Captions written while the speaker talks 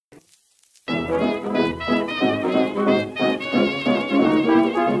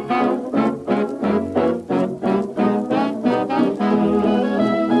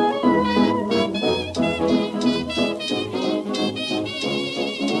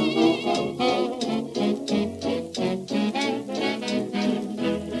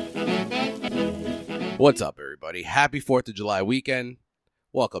What's up, everybody? Happy 4th of July weekend.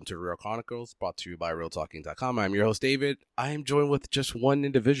 Welcome to Real Chronicles, brought to you by RealTalking.com. I'm your host, David. I am joined with just one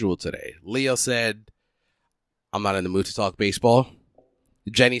individual today. Leo said, I'm not in the mood to talk baseball.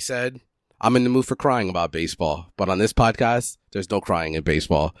 Jenny said, I'm in the mood for crying about baseball. But on this podcast, there's no crying in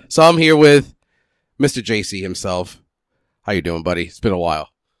baseball. So I'm here with Mr. JC himself. How you doing, buddy? It's been a while.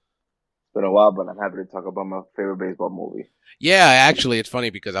 It's been a while, but I'm happy to talk about my favorite baseball movie. Yeah, actually, it's funny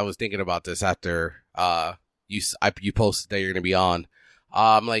because I was thinking about this after you posted that you're going to be on.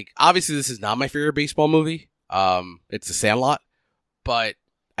 Like, obviously, this is not my favorite baseball movie. It's The Sandlot, but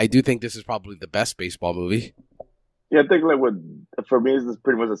I do think this is probably the best baseball movie. Yeah, I think for me, this is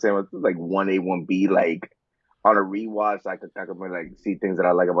pretty much the same. It's like 1A, 1B. Like on a rewatch, I could like see things that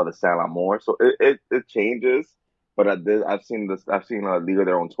I like about The Sandlot more. So it changes. But I've seen League of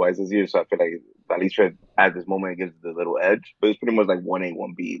Their Own twice this year, so I feel like at least at this moment it gives the little edge. But it's pretty much like 1A,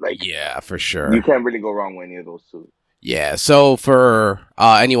 1B. Like, yeah, for sure. You can't really go wrong with any of those two. Yeah. So for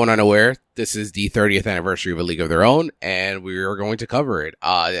anyone unaware, this is the 30th anniversary of A League of Their Own, and we are going to cover it.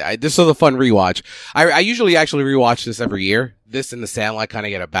 This was a fun rewatch. I usually actually rewatch this every year. This and The Sandlot kind of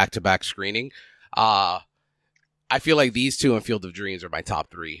get a back-to-back screening. I feel like these two and Field of Dreams are my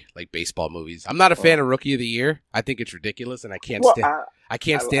top three, like, baseball movies. I'm not a fan of Rookie of the Year. I think it's ridiculous, and I can't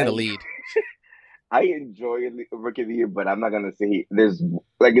stand the lead. I enjoy Rookie of the Year, but I'm not gonna say there's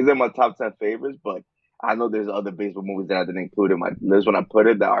like it's in my top 10 favorites. But I know there's other baseball movies that I didn't include in my list when I put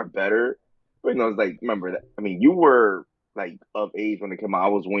it that are better. But it's like, remember that. I mean, you were like of age when it came out. I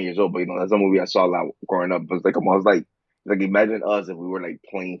was 1 year old, but that's a movie I saw a lot growing up. It was like imagine us if we were like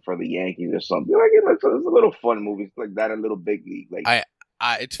playing for the Yankees or something. Like it's a little fun movie. It's like that and Little Big League. Like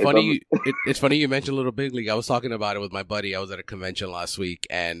it's funny. It's funny you mentioned Little Big League. I was talking about it with my buddy. I was at a convention last week,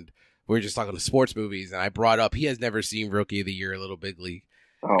 and we were just talking to sports movies. And I brought up he has never seen Rookie of the Year, Little Big League.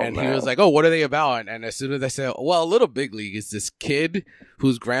 And man. He was like, "Oh, what are they about?" And as soon as I said, "Well, Little Big League is this kid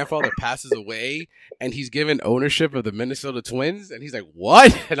whose grandfather passes away, and he's given ownership of the Minnesota Twins," and he's like,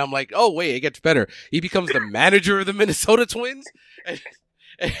 "What?" And I'm like, "Oh, wait, it gets better. He becomes the manager of the Minnesota Twins." And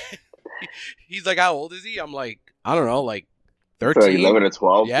he's like, "How old is he?" I'm like, "I don't know, like 13, so 11 or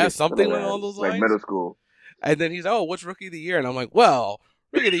 12, yeah, something along those lines, like middle school." And then he's, "Oh, what's Rookie of the Year?" And I'm like, "Well,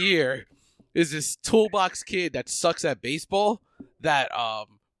 Rookie of the Year is this toolbox kid that sucks at baseball that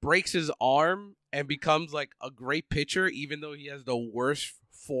breaks his arm and becomes like a great pitcher, even though he has the worst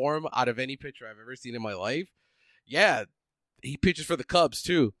form out of any pitcher I've ever seen in my life. Yeah, he pitches for the Cubs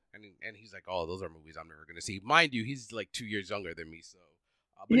too." And he's like, "Oh, those are movies I'm never gonna see." Mind you, he's like 2 years younger than me, so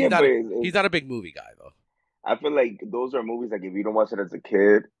but he's not a big movie guy though. I feel like those are movies like if you don't watch it as a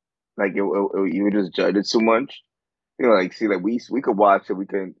kid, like you would just judge it too much. Like see, like we could watch it, we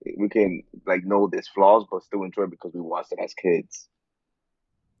can like know there's flaws, but still enjoy it because we watched it as kids.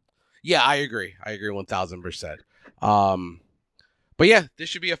 Yeah, I agree 1000%. But yeah, this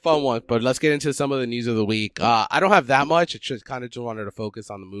should be a fun one. But let's get into some of the news of the week. I don't have that much. It's just kind of just wanted to focus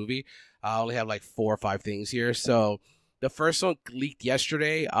on the movie. I only have like 4 or 5 things here. So the first one leaked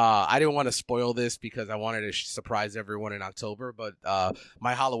yesterday. I didn't want to spoil this because I wanted to surprise everyone in October. But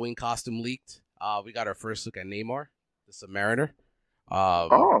my Halloween costume leaked. We got our first look at Namor, the Submariner.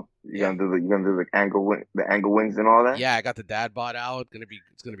 You're gonna do the angle wings and all that? Yeah, I got the dad bod out.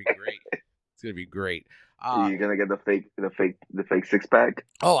 It's gonna be great. It's gonna be great. You're gonna get the fake 6-pack?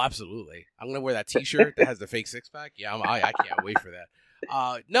 Oh, absolutely. I'm gonna wear that T-shirt that has the fake 6-pack. Yeah, I can't wait for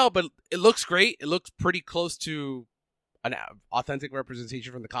that. No, but it looks great. It looks pretty close to an authentic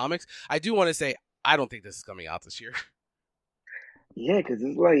representation from the comics. I do want to say I don't think this is coming out this year. Yeah, because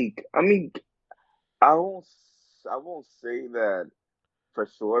it's like, I mean, I won't say that for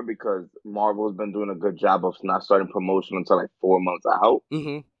sure because Marvel's been doing a good job of not starting promotion until like 4 months out.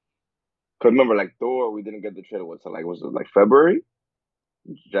 Mm-hmm. Cause remember, like Thor, we didn't get the trailer. Was it like February,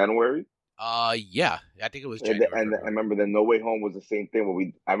 January? Yeah, I think it was January. And I remember the No Way Home was the same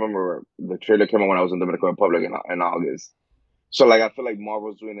thing. I remember the trailer came out when I was in Dominican Republic in August. So like I feel like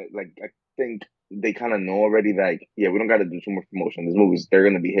Marvel's doing it. Like I think they kind of know already. Like yeah, we don't got to do too much promotion. These movies they're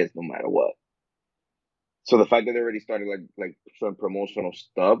gonna be hits no matter what. So the fact that they already started like showing promotional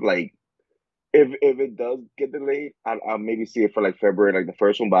stuff, like if it does get delayed, I'll maybe see it for like February, like the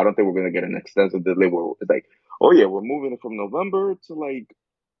first one. But I don't think we're gonna get an extensive delay where it's like, oh yeah, we're moving it from November to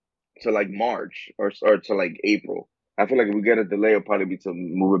like March or to like April. I feel like if we get a delay, it'll probably be to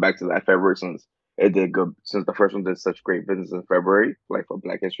move it back to that February since it did good. Since the first one did such great business in February, like for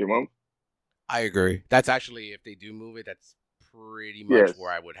Black History Month. I agree. That's actually, if they do move it, that's pretty much Yes,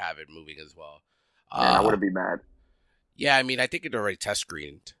 where I would have it moving as well. and I Uh, wouldn't be mad. yeah, I mean, I think it already test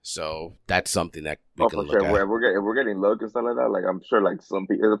screened, so that's something that we Oh, can for sure. look at. If we're getting look and stuff like that, like I'm sure, like some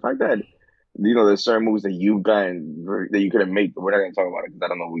people, the fact that there's certain movies that you've gotten that you couldn't make. We're not gonna talk about it because I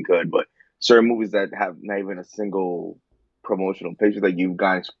don't know if we could, but certain movies that have not even a single promotional picture that you've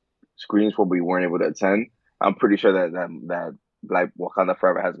gotten screens for, but you weren't able to attend. I'm pretty sure that Black Wakanda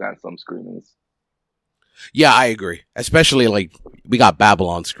Forever has gotten some screenings. Yeah, I agree. Especially like we got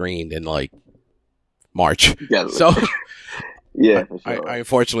Babylon screened in like March, Yeah, so yeah, for I sure.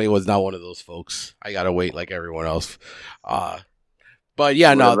 unfortunately was not one of those folks. I gotta wait like everyone else. But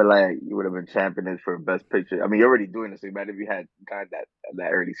yeah, You would have no, been like you would have been championing for best picture. I mean, you're already doing this. So imagine if you had got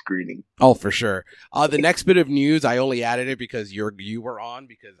that early screening. oh for sure. The next bit of news, I only added it because you were on,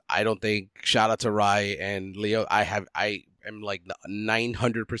 because I don't think, shout out to Rye and Leo. I am like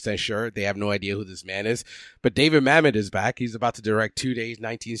 900% sure they have no idea who this man is. But David Mamet is back. He's about to direct 2 Days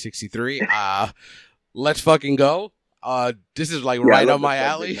 1963. Let's fucking go. This is like Yeah, I right love up the my subject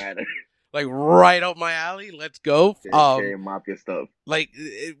alley. matter. Like right up my alley. Let's go. JFK and Mafia stuff. Like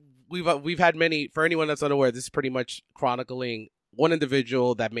we've had many. For anyone that's unaware, this is pretty much chronicling one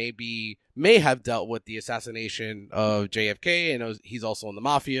individual that may have dealt with the assassination of JFK, and he's also in the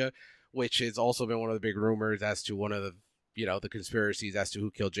mafia, which has also been one of the big rumors as to one of the the conspiracies as to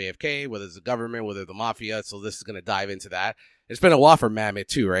who killed JFK, whether it's the government, whether the mafia. So this is going to dive into that. It's been a while for Mamet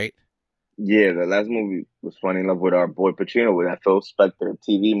too, right? Yeah, the last movie was funny enough with our boy Pacino with that Phil Spector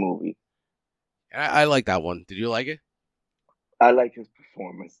TV movie. I like that one. Did you like it? I like his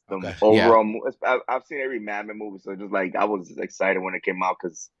performance. The Okay, yeah. overall, I've seen every Madman movie, so just like I was excited when it came out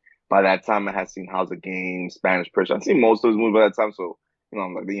because by that time I had seen House of Games, Spanish Pressure. I've seen most of those movies by that time, so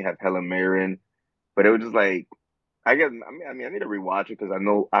I'm like, then you have Helen Mirren, but it was just like I guess I need to rewatch it because I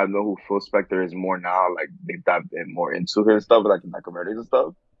know who Phil Spector is more now. Like they dived in more into his stuff, like in documentaries and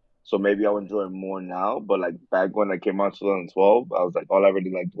stuff. So maybe I'll enjoy it more now. But like back when it came out 2012, I was like, all I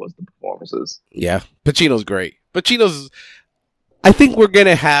really liked was the performances. Yeah, Pacino's great. Pacino's. I think we're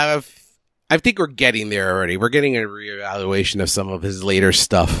gonna have. I think we're getting there already. We're getting a reevaluation of some of his later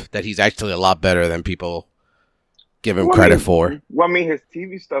stuff that he's actually a lot better than people give him credit for. Well, I mean, his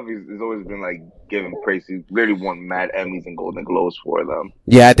TV stuff has always been like giving praise. He's literally won mad Emmys and Golden Globes for them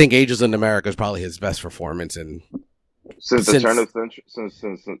Yeah, I think Angels in America is probably his best performance, and since the turn since of century,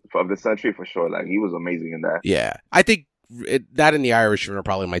 since of the century for sure. Like he was amazing in that. yeah, I think that and The Irishman are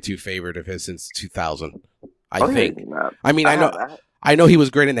probably my two favorite of his since 2000. I think. I mean, I know he was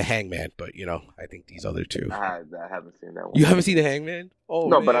great in The Hangman, but I think these other two. I haven't seen that one. You haven't seen The Hangman? Oh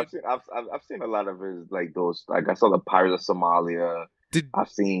no, man. but I've seen a lot of his like those. Like I saw the Pirates of Somalia. I've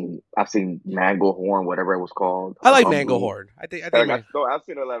seen Mango Horn, whatever it was called. I like Mango Horn. I think I've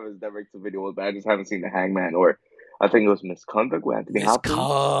seen a lot of his direct to videos, but I just haven't seen The Hangman, or I think it was Misconduct with Anthony Hopkins.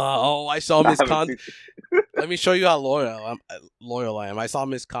 Oh, I saw Misconduct. Let me show you how loyal I am. I saw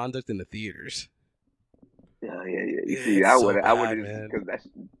Misconduct in the theaters. Yeah. You see, I would because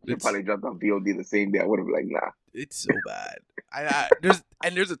that probably dropped on VOD the same day. I would have been like, nah. It's so bad.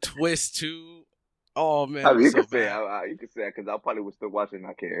 There's a twist too. Oh man, I mean, you can say that because I probably would still watch it and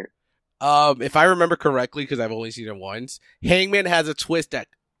not care. If I remember correctly, because I've only seen it once, Hangman has a twist that,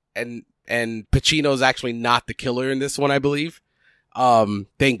 and Pacino's actually not the killer in this one, I believe.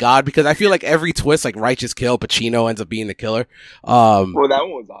 Thank God, because I feel like every twist, like Righteous Kill, Pacino ends up being the killer. Well, that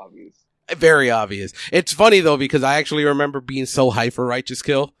one was obvious. Very obvious. It's funny though because I actually remember being so hyped for Righteous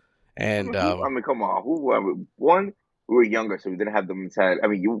Kill, and I mean, come on, one, we were younger, so we didn't have the mentality. I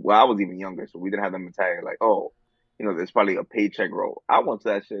mean, I was even younger, so we didn't have the mentality like, oh, there's probably a paycheck roll. I went to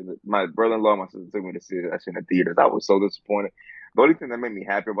that shit. My brother-in-law, my sister took me to see that shit in the theaters. I was so disappointed. The only thing that made me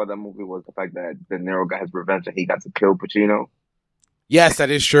happy about that movie was the fact that De Niro got his revenge and he got to kill Pacino. Yes, that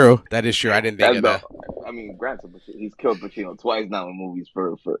is true. That is true. I didn't think of that. I mean, granted, he's killed Pacino twice now in movies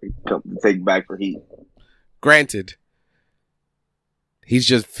for to take back for Heat. Granted, he's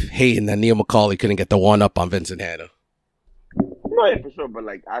just hating that Neil McCauley couldn't get the one up on Vincent Hanna. No, yeah, for sure. But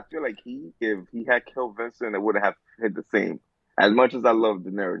like, I feel like if he had killed Vincent, it would have hit the same. As much as I love De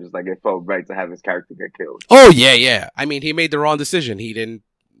Niro, just like it felt right to have his character get killed. Oh yeah. I mean, he made the wrong decision. He didn't,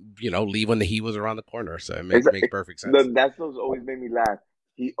 leave when the heat was around the corner. So it makes perfect sense. That's what's always made me laugh.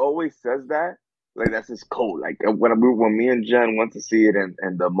 He always says that, like that's his code. Like when me and Jen went to see it in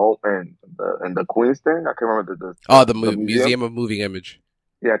the Queens thing, I can't remember the Museum of Moving Image.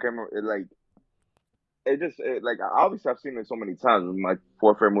 Yeah, I can't remember. Like obviously I've seen it so many times. It's my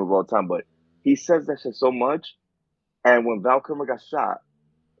favorite movie of all time, but he says that shit so much And when Val Kilmer got shot,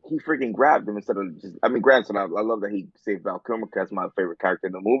 he freaking grabbed him instead of just. I mean, granted, I love that he saved Val Kilmer because that's my favorite character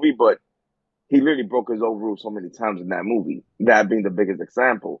in the movie, but he literally broke his own rule so many times in that movie. That being the biggest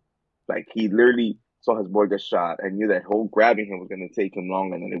example. Like, he literally saw his boy get shot and knew that whole grabbing him was going to take him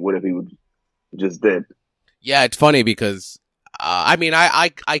longer than it would if he would just did. Yeah, it's funny because, I mean, I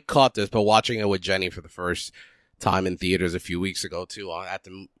caught this, but watching it with Jenny for the first time in theaters a few weeks ago, too, at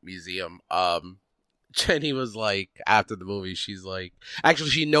the museum, Jenny was like, after the movie, she's like, actually,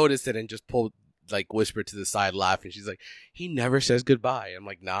 she noticed it and just pulled, like, whispered to the side laughing. She's like, he never says goodbye. I'm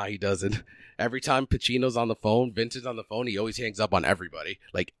like, nah, he doesn't. Every time Pacino's on the phone, Vincent's on the phone, he always hangs up on everybody.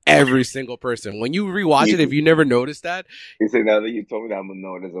 Like, every single person. When you rewatch it, if you never noticed that. You say, now that you told me that, I'm going to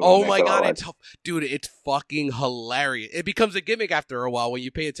notice it. Oh my God, dude, it's fucking hilarious. It becomes a gimmick after a while when you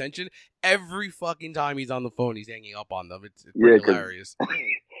pay attention. Every fucking time he's on the phone, he's hanging up on them. It's pretty hilarious.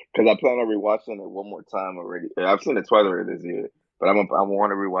 Because I plan on rewatching it one more time already. I've seen it twice already this year. But I want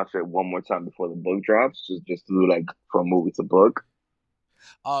to rewatch it one more time before the book drops, just to do like from movie to book.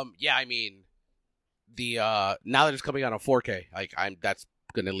 Yeah, I mean, the now that it's coming out on 4K, like that's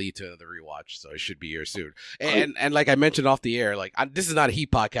gonna lead to another rewatch, so it should be here soon. And like I mentioned off the air, like this is not a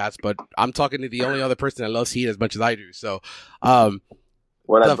Heat podcast, but I'm talking to the only other person that loves Heat as much as I do. So,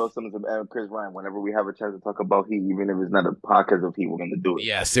 What I told Simmons and Chris Ryan, whenever we have a chance to talk about Heat, even if it's not a podcast of Heat, we're going to do it.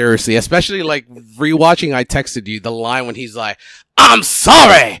 Yeah, seriously. Especially like rewatching, I texted you the line when he's like, I'm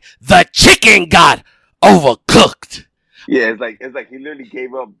sorry, the chicken got overcooked. Yeah, it's like he literally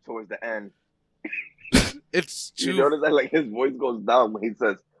gave up towards the end. It's too... You notice that like his voice goes down when he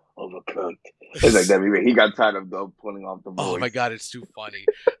says overcooked. It's like that. He got tired of pulling off the voice. Oh my God, it's too funny.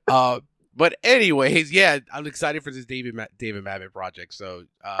 But anyways, yeah, I'm excited for this David Mamet project. So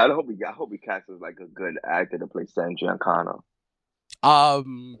I hope he casts like a good actor to play Sam Giancana.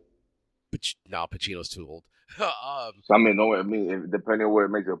 But no, Pacino's too old. So, I mean, depending on where it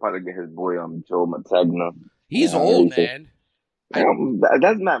makes, he'll probably get his boy Joe Mantegna. He's old, man.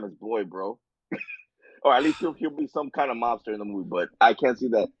 That's Mamet's boy, bro. Or at least he'll be some kind of mobster in the movie. But I can't see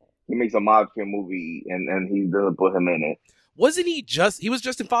that he makes a mobster movie and he doesn't put him in it. Wasn't he he was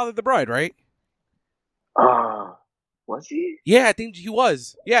just in Father of the Bride, right? Was he? Yeah, I think he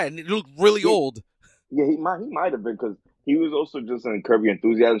was. Yeah, and he looked really old. Yeah, he might have been, because he was also just in Curb Your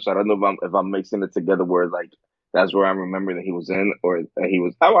Enthusiasm. So I don't know if I'm mixing it together where like that's where I remember that he was in, or that he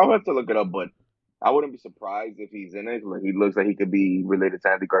was. I'll have to look it up, but I wouldn't be surprised if he's in it. Like, he looks like he could be related to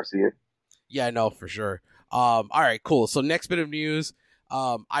Andy Garcia. Yeah, no, for sure. All right, cool. So next bit of news.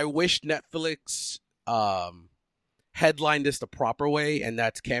 I wish Netflix headlined this the proper way, and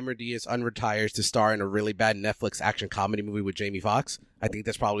that's Cameron Diaz unretires to star in a really bad Netflix action comedy movie with Jamie Foxx. I think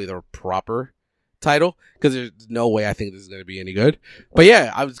that's probably the proper title, because there's no way I think this is going to be any good. But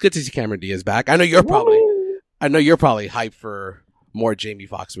yeah, it's good to see Cameron Diaz back. I know you're probably hyped for more Jamie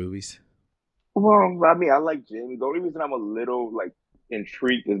Foxx movies. Well, I mean, I like Jamie. The only reason I'm a little like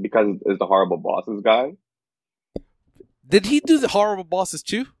intrigued is because it's the Horrible Bosses guy. Did he do the Horrible Bosses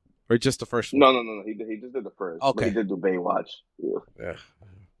too? Or just the first one? No. He just did the first. Okay. He did do Baywatch. Yeah.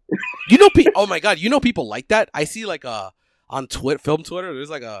 You know, oh my God, you know people like that? I see like on film Twitter, there's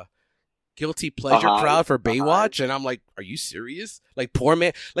like a guilty pleasure crowd for Baywatch, and I'm like, are you serious? Like, poor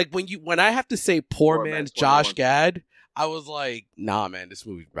man. Like when I have to say poor man's Josh Gad, I was like, nah, man, this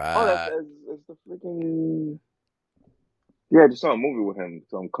movie's bad. Oh, that's the freaking. Yeah, I just saw a movie with him.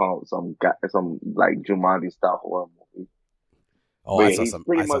 Some like Jumanji style horror movie. Oh, I saw some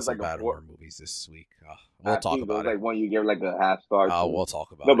bad horror movies this week. We'll talk about it. Like one you give like a half star. We'll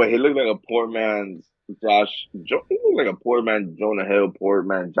talk about it. No, but he looked like a poor man's he looked like a poor man Jonah Hill, poor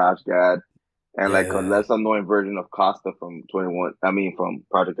man Josh Gad, and like a less annoying version of Costa from from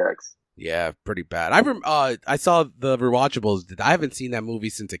Project X. Yeah, pretty bad. I saw the Rewatchables. I haven't seen that movie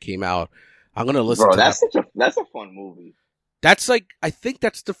since it came out. I'm gonna listen. Bro, that's a fun movie. That's like, I think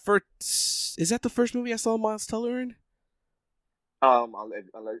that's the first. Is that the first movie I saw Miles Teller in?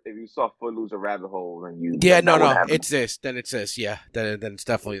 If you saw Footloose or Rabbit Hole, then you. Yeah, no, it's this. Then it's this. Yeah, then it's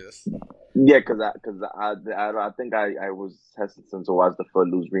definitely this. Yeah, because I think I was hesitant to watch the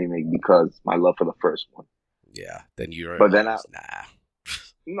Footloose remake because my love for the first one. Yeah, then you. But then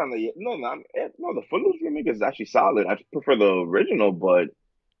No, the Footloose remake is actually solid. I prefer the original, but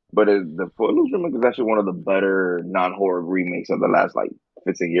the Footloose remake is actually one of the better non-horror remakes of the last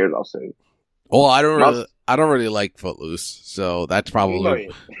 15 years, I'll say. Well, I don't really like Footloose, so that's probably.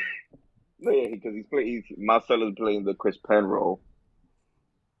 No, yeah, because Marcelo's playing the Chris Penn role.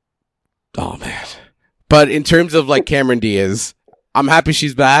 Oh man! But in terms of Cameron Diaz, I'm happy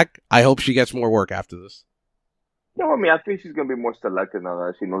she's back. I hope she gets more work after this. No, I mean, I think she's gonna be more selective now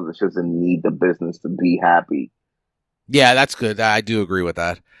that she knows that she doesn't need the business to be happy. Yeah, that's good. I do agree with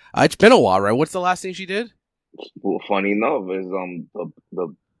that. It's been a while, right? What's the last thing she did? Well, funny enough, is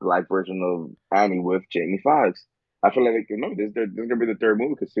the black version of Annie with Jamie Foxx. I feel like remember this is gonna be the third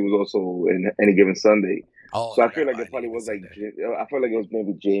movie because she was also in Any Given Sunday. Oh, So I I forgot feel like about it Any probably Given was like Sunday. I feel like it was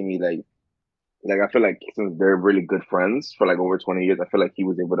maybe Jamie like I feel like since they're really good friends for like over 20 years, I feel like he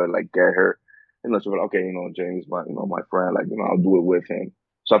was able to like get her. She's like, okay, Jamie's my my friend, like I'll do it with him.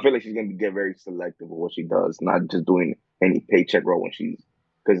 So I feel like she's gonna get very selective of what she does, not just doing any paycheck role when she's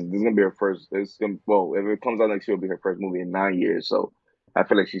because this is gonna be her first. It's gonna well, if it comes out next year, it'll be her first movie in 9 years. So I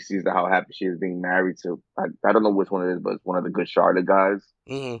feel like she sees how happy she is being married to. I don't know which one it is, but it's one of the Good Charlotte guys.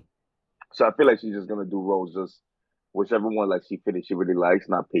 Mm-hmm. So I feel like she's just gonna do roles just whichever one like she really likes,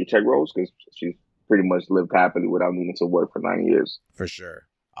 not paycheck roles, because she's pretty much lived happily without needing to work for 9 years. For sure.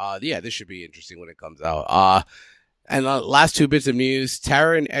 Yeah, this should be interesting when it comes out. And last two bits of news: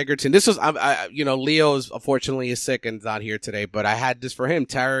 Taron Egerton. This was, Leo is unfortunately is sick and is not here today, but I had this for him.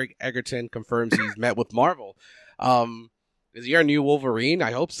 Taron Egerton confirms he's met with Marvel. Is he our new Wolverine?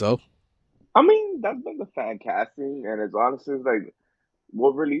 I hope so. I mean, that's been the fan casting, and it's honestly like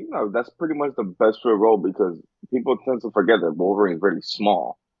Wolverine. That's pretty much the best fit role because people tend to forget that Wolverine is really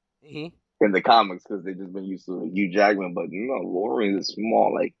small Mm-hmm. in the comics because they've just been used to Hugh Jackman, but Wolverine is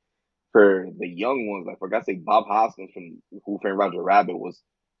small. Like for the young ones, like for God's sake, Bob Hoskins from Who Framed Roger Rabbit was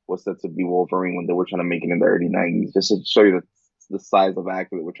said to be Wolverine when they were trying to make it in the early '90s, just to show you the size of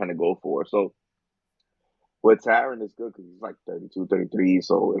actor that we're trying to go for. So with Taron, it's good because he's like 32, 33.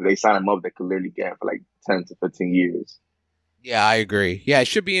 So if they sign him up, they could literally get him for like 10 to 15 years. Yeah, I agree. Yeah, it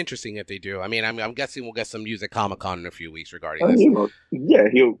should be interesting if they do. I mean, I'm guessing we'll get some news at Comic Con in a few weeks regarding this. Yeah,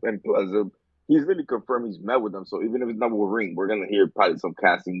 and plus, he's really confirmed he's met with them. So even if it's not Wolverine, we're gonna hear probably some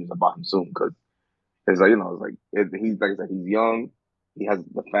casting news about him soon because it's like he's like I said, he's young. He has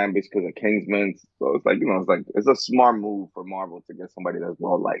the fan base because of Kingsman. So it's like it's a smart move for Marvel to get somebody that's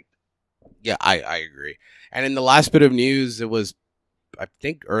well liked. Yeah, I agree. And in the last bit of news, it was I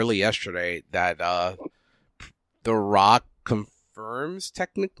think early yesterday that The Rock confirms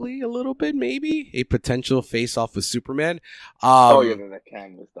technically a little bit, maybe a potential face off with Superman. Oh yeah, that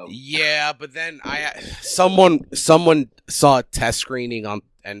canvas stuff. Yeah, but then someone saw a test screening on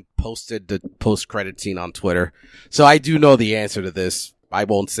and posted the post credit scene on Twitter. So I do know the answer to this. I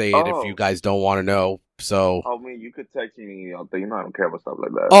won't say it if you guys don't want to know. So I mean, you could text me. I don't care about stuff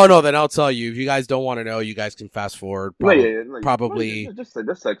like that. Oh no, then I'll tell you. If you guys don't want to know, you guys can fast forward. Probably. Just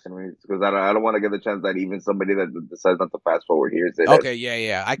text me because I don't want to get the chance that even somebody that decides not to fast forward hears it. Okay,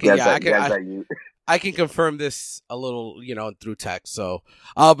 yeah. I can confirm this a little, through text. So,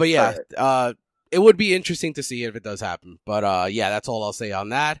 but yeah, it would be interesting to see if it does happen. But yeah, that's all I'll say on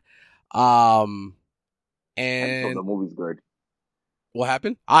that. And the movie's good. What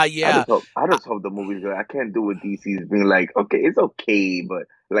happened? Yeah. I just hope the movie's good. I can't do with DC's being like, okay, it's okay, but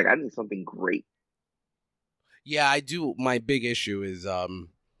like I need something great. Yeah, I do. My big issue is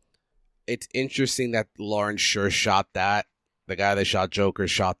it's interesting that Lawrence Sher shot that. The guy that shot Joker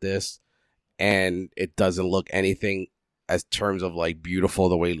shot this, and it doesn't look anything as terms of like beautiful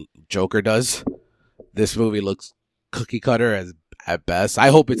the way Joker does. This movie looks cookie cutter at best.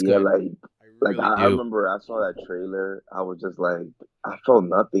 I hope it's good. I remember I saw that trailer. I was just like, I felt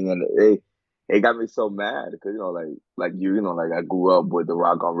nothing, and it got me so mad because I grew up with The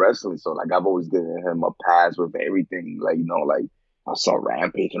Rock on wrestling, so like I've always given him a pass with everything. I saw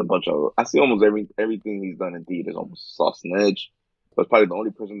Rampage and I see almost everything he's done in theaters. Almost saw Snitch. I was probably the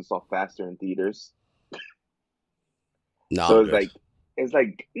only person that saw Faster in theaters. No, so it's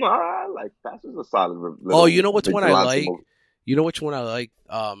like no, I like Faster's a solid. Oh, you know which one I like? Movie. You know which one I like?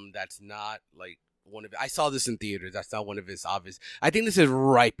 That's not like one of. I saw this in theaters. That's not one of his obvious. I think this is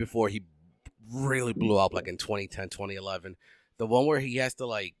right before he really blew up, like in 2010, 2011. The one where he has to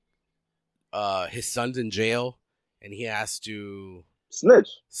like, his son's in jail, and he has to Snitch.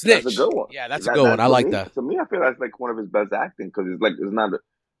 That's a good one. Yeah, that's a good one. I like that. To me, I feel that's like one of his best acting because it's not.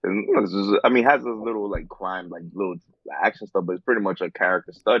 It has this little like crime, like little action stuff, but it's pretty much a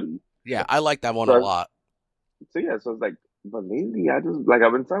character study. Yeah, I like that one a lot. So yeah, so it's like. But lately, I just like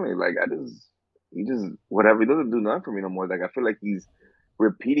I've been telling you, he just whatever. He doesn't do nothing for me no more. Like I feel like he's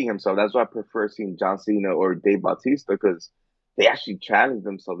repeating himself. That's why I prefer seeing John Cena or Dave Bautista because they actually challenge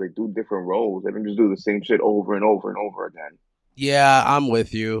themselves. They do different roles. They don't just do the same shit over and over and over again. Yeah, I'm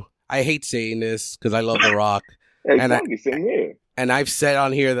with you. I hate saying this because I love The Rock. Exactly, same here. And I've said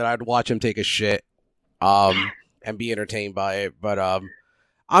on here that I'd watch him take a shit, and be entertained by it. But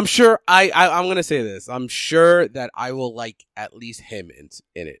I'm sure I'm gonna say this. I'm sure that I will like at least him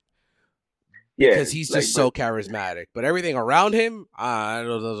in it. Yeah, because he's like, just but so charismatic. But everything around him,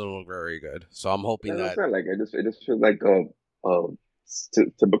 doesn't look very good. So I'm hoping as I that. said, like it just feels like a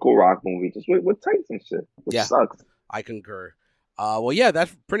typical rock movie, just with tights and shit, which Yeah, sucks. I concur. Well, yeah,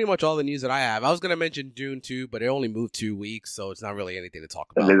 that's pretty much all the news that I have. I was gonna mention Dune 2, but it only moved 2 weeks, so it's not really anything to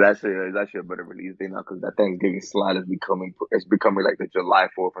talk And about. there's actually a better release day now because that Thanksgiving slot is becoming like the July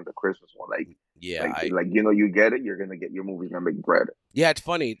 4th and the Christmas one. Yeah, You get it. You're gonna get your movie's gonna make bread. yeah, it's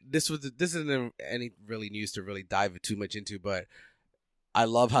funny. This isn't any really news to really dive too much into, but I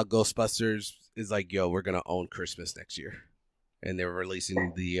love how Ghostbusters is like, yo, we're gonna own Christmas next year, and they're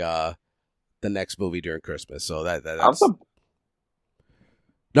releasing the next movie during Christmas. So that's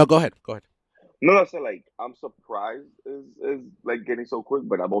no, go ahead. No, I said like I'm surprised is like getting so quick,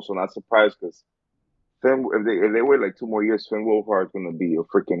 but I'm also not surprised because Finn, if they wait like 2 more years, Finn Wolfhard's gonna be a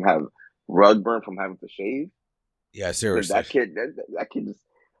freaking have rug burn from having to shave. Yeah, Because seriously. that kid just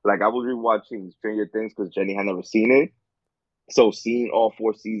like I was rewatching Stranger Things because Jenny had never seen it, so seeing all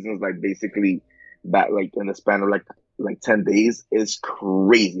 4 seasons like basically back like in the span of like 10 days is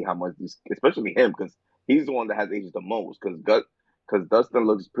crazy how much these, especially him because he's the one that has aged the most because Dustin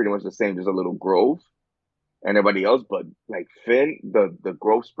looks pretty much the same, just a little growth and everybody else, but like Finn, the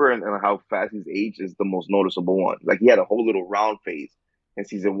growth spurt and how fast he's aged is the most noticeable one. Like he had a whole little round phase in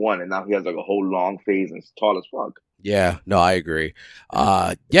season 1, and now he has like a whole long phase and it's tall as fuck. Yeah, no, I agree.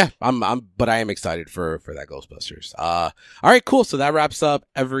 Yeah, but I am excited for that Ghostbusters. All right, cool. So that wraps up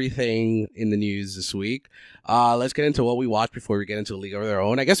everything in the news this week. Let's get into what we watched before we get into League of Their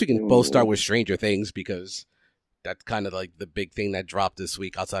Own. I guess we can both start with Stranger Things because that's kind of like the big thing that dropped this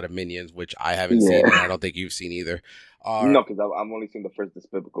week outside of Minions, which I haven't seen and I don't think you've seen either. No, because I'm only seeing the first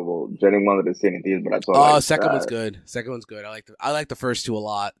Despicable. Jenny wanted to see it in theaters, but I saw. Second one's good. Second one's good. I like the first two a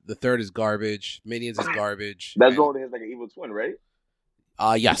lot. The third is garbage. Minions is garbage. That's the one that has like an evil twin, right?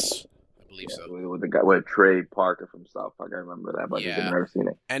 Yes, I believe so. With the guy with Trey Parker from South Park, I remember that, but I've never seen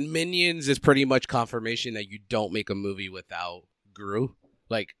it. And Minions is pretty much confirmation that you don't make a movie without Gru.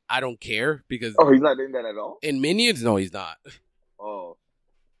 Like I don't care because he's not in that at all. In Minions, no, he's not. Oh.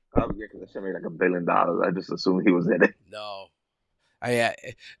 Yeah, because that shit made like $1 billion. I just assumed he was in it. No,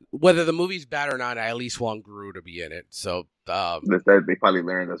 whether the movie's bad or not, I at least want Gru to be in it. So they probably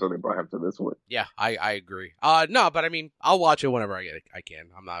learned that, so they brought him to this one. Yeah, I agree. No, but I mean, I'll watch it whenever I can.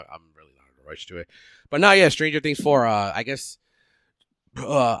 I'm really not in a rush to it. But no, yeah, Stranger Things 4. I guess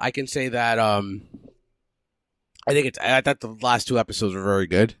I can say that I thought the last 2 episodes were very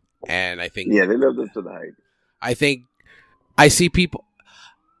good, and I think they lived up to the hype. I think I see people.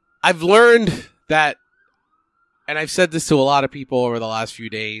 I've learned that, and I've said this to a lot of people over the last few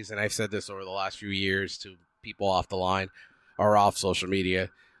days, and I've said this over the last few years to people off the line or off social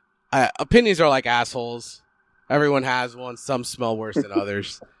media. Opinions are like assholes. Everyone has one. Some smell worse than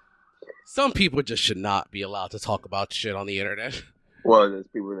others. Some people just should not be allowed to talk about shit on the internet. Well, there's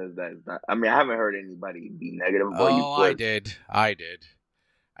people that's not. I mean, I haven't heard anybody be negative about you. I did.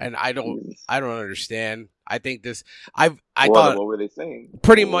 And I don't understand. I think this. I thought. What were they saying?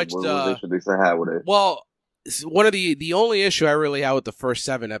 Pretty much. What should they say? How would it? Well, one of the only issue I really had with the first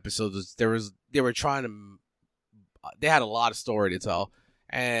 7 episodes was they were trying to. They had a lot of story to tell,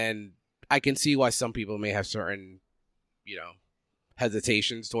 and I can see why some people may have certain,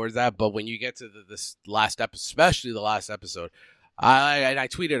 hesitations towards that. But when you get to this last episode, especially the last episode. I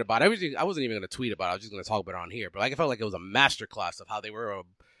tweeted about it. I wasn't even going to tweet about it. I was just going to talk about it on here. But I felt like it was a masterclass of how they were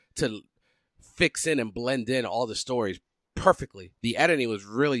to fix in and blend in all the stories perfectly. The editing was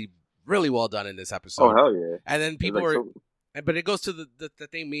really, really well done in this episode. Oh, hell yeah. And then people but it goes to the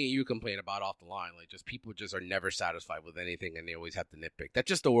thing me and you complain about off the line. Like, just people just are never satisfied with anything and they always have to nitpick. That's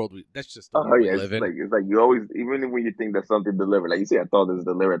just the world we live in. It's like you always, even when you think that something delivered, like you say, I thought this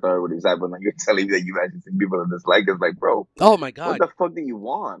delivered, I thought it would decide, but like you're telling me that you actually see people that dislike it. It's like, bro. Oh my God. What the fuck do you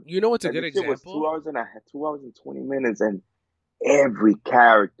want? You know what's a good example? It was 2 hours and 20 minutes and every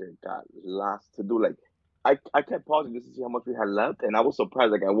character got lots to do. Like, I kept pausing just to see how much we had left, and I was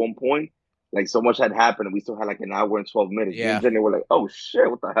surprised. Like, at one point, like, so much had happened, and we still had like an hour and 12 minutes. Yeah. And then they were like, "Oh shit,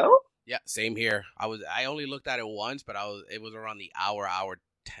 what the hell?" Yeah, same here. I only looked at it once, but it was around the hour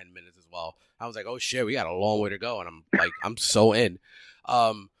 10 minutes as well. I was like, "Oh shit, we got a long way to go," and I'm so in.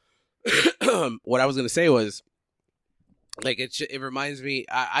 What I was gonna say was, like, it reminds me.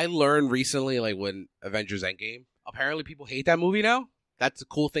 I learned recently, like, when Avengers Endgame. Apparently, people hate that movie now. That's a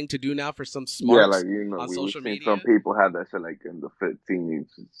cool thing to do now for some smarts on social media. Some people have that shit like in the 15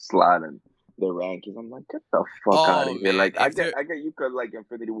 slot and their rankings. I'm like, get the fuck out of here. Like, I get you could like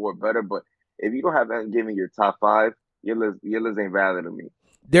Infinity War better, but if you don't have that giving your top 5, your list ain't valid to me.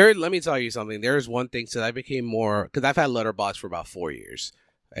 Let me tell you something. There's one thing. So I became more, because I've had Letterboxd for about 4 years.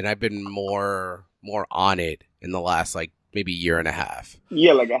 and I've been more on it in the last like maybe year and a half.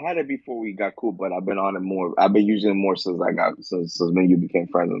 Yeah, like I had it before we got cool, but I've been on it more. I've been using it more since me and you became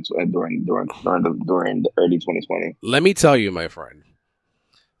friends during the early 2020. Let me tell you, my friend,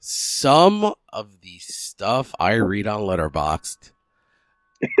 some of the stuff I read on Letterboxd,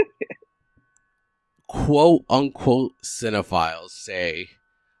 quote unquote cinephiles say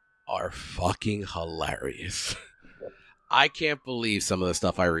are fucking hilarious. I can't believe some of the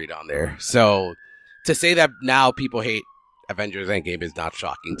stuff I read on there. So to say that now people hate Avengers Endgame is not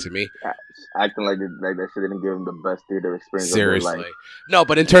shocking to me. Acting like that shit didn't give them the best theater experience Seriously. of their life. No,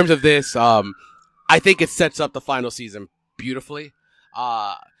 but in terms of this, I think it sets up the final season beautifully.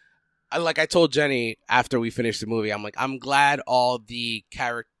 Like I told Jenny after we finished the movie, I'm like, I'm glad all the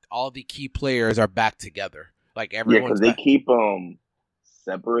key players are back together. Like everyone's because they keep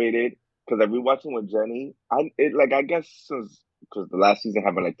separated. Because I'm rewatching with Jenny, I guess because the last season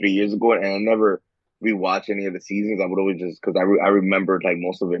happened like 3 years ago, and I never rewatch any of the seasons. I would always just because I remembered like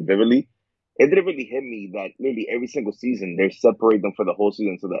most of it vividly. It didn't really hit me that nearly every single season they separate them for the whole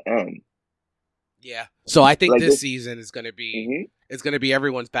season to the end. Yeah. So I think like this season is going to be it's going to be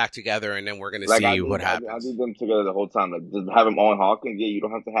everyone's back together, and then we're going to see what happens. I need them together the whole time. Like just have them on Hawkins. Yeah, you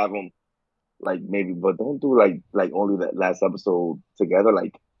don't have to have them like maybe, but don't do like only that last episode together.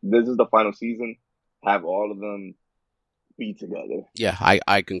 Like this is the final season. Have all of them be together. Yeah,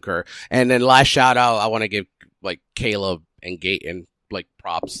 I concur. And then last shout out, I want to give like Caleb and Gaten like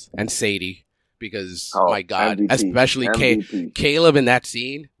props and Sadie because my God, MVP, especially Caleb in that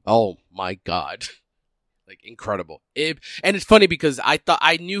scene. Oh my God. Like incredible. And it's funny because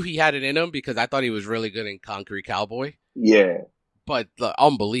I knew he had it in him because I thought he was really good in Concrete Cowboy. Yeah. But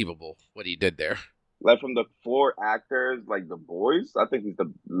unbelievable what he did there. Like from the 4 actors, like the boys, I think he's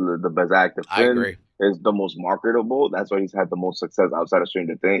the best actor. I agree. Is the most marketable. That's why he's had the most success outside of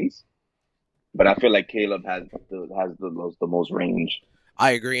Stranger Things. But I feel like Caleb has the most range.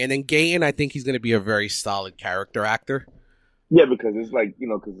 I agree. And then Gaten, I think he's going to be a very solid character actor. Yeah, because it's like,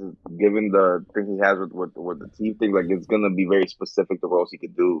 because given the thing he has with the teeth thing, like it's going to be very specific to roles he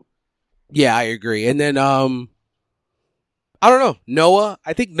could do. Yeah, I agree. And then, I don't know. Noah,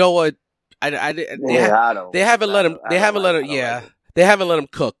 I think Noah, they haven't let him, they haven't let him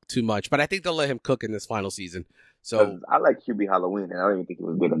cook too much, but I think they'll let him cook in this final season. So I like Hubie Halloween, and I don't even think he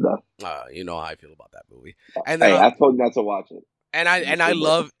was good in that. You know how I feel about that movie. And then, I told you not to watch it. And I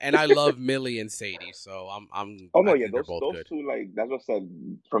love Millie and Sadie, so I'm. Oh no, yeah, those two, like that's what I said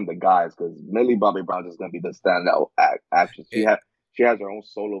from the guys, because Millie Bobby Brown is gonna be the standout actress. She has her own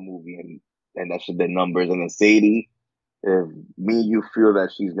solo movie, and that shit did numbers. And then Sadie, if you feel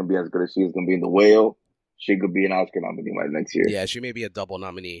that she's gonna be as good as she is gonna be in The Whale, she could be an Oscar nominee by next year. Yeah, she may be a double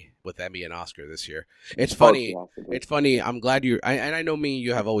nominee with Emmy and Oscar this year. It's funny. It's funny. I'm glad and I know me and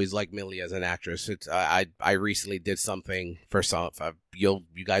you have always liked Millie as an actress. It's I recently did something for some. You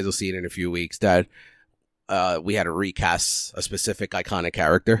guys will see it in a few weeks. That we had to recast a specific iconic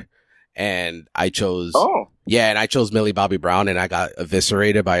character, and I chose. Oh. Yeah, and I chose Millie Bobby Brown, and I got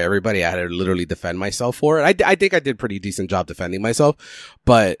eviscerated by everybody. I had to literally defend myself for it. I think I did a pretty decent job defending myself,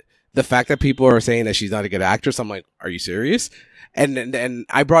 but the fact that people are saying that she's not a good actress, I'm like, are you serious? And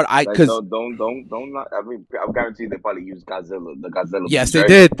I brought because don't not. I mean, I'm guaranteed they probably used Godzilla. The Godzilla. Yes, they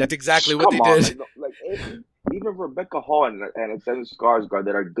did. That's exactly what they did. Even Rebecca Hall and Stellan Skarsgård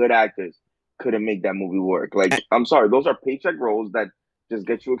that are good actors couldn't make that movie work. Like, I'm sorry, those are paycheck roles that just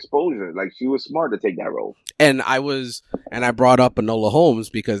get you exposure. Like, she was smart to take that role. And I brought up Enola Holmes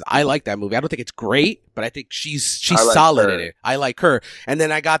because I like that movie. I don't think it's great, but I think she's solid in it. I like her. And then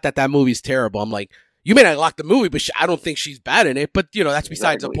I got that movie's terrible. I'm like, you may not like the movie, but I don't think she's bad in it. But that's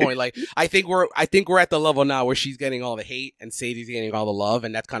besides the point. Like, I think we're at the level now where she's getting all the hate and Sadie's getting all the love,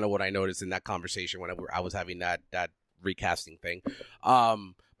 and that's kind of what I noticed in that conversation when I was having that recasting thing.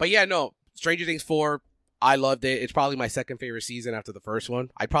 But yeah, no, Stranger Things 4. I loved it. It's probably my second favorite season after the first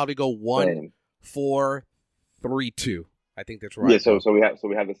one. I'd probably go 1, 4, 3, 2. I think that's right. Yeah, so we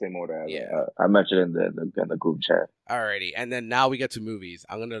have the same order. I mentioned in the group chat. Alrighty, and then now we get to movies.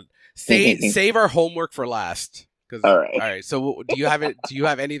 I'm gonna save our homework for last. All right. All right. So do you have it? Do you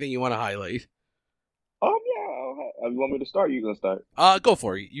have anything you want to highlight? Yeah. You want me to start? You gonna start? Go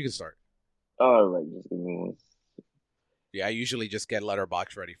for it. You can start. All right. Just give me one. Yeah, I usually just get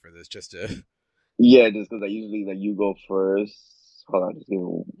Letterboxd ready for this, just to. Yeah, just because I usually you go first. Hold on, just give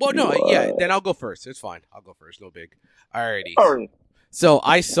me. Well, no, yeah, then I'll go first. It's fine. I'll go first. No big. Alrighty. All right. So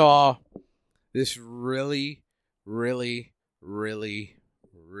I saw this really, really, really,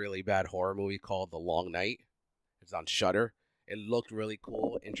 really bad horror movie called The Long Night. It's on Shudder. It looked really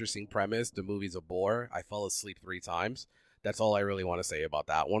cool. Interesting premise. The movie's a bore. I fell asleep 3 times. That's all I really want to say about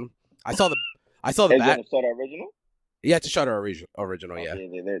that one. I saw the Is it the original? Yeah, it's a Shudder original. Okay,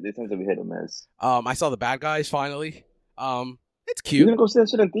 Yeah, they tend to be hit or miss. I saw The Bad Guys finally. It's cute. You gonna go see that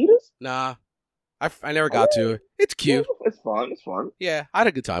shit in theaters? Nah, I never got to it. It's cute. Yeah, it's fun. It's fun. Yeah, I had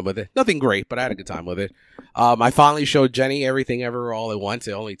a good time with it. Nothing great, but I had a good time with it. I finally showed Jenny Everything Ever All at Once.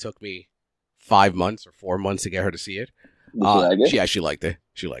 It only took me 5 months or 4 months to get her to see it. She actually liked it.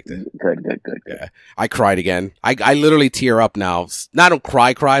 She liked it. Good. Yeah, I cried again. I literally tear up now. Not don't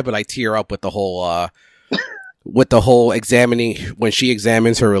cry, but I tear up with the whole examining when she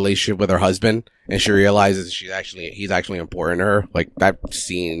examines her relationship with her husband and she realizes he's actually important to her. Like that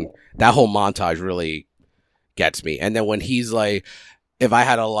scene, that whole montage really gets me. And then when he's like, if I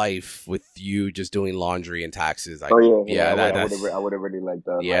had a life with you just doing laundry and taxes, I would have really liked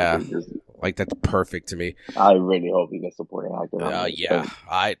that. Yeah, like that's perfect to me. I really hope he gets supporting actor.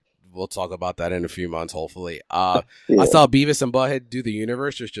 We'll talk about that in a few months, hopefully. I saw Beavis and Butthead Do the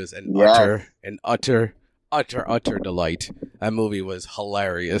Universe. It's just an utter delight. That movie was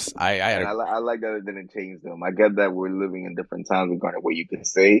hilarious. I like that it didn't change them. I get that we're living in different times regarding what you can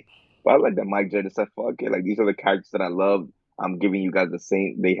say, but I like that Mike Judge said, "Fuck it." Like these are the characters that I love. I'm giving you guys the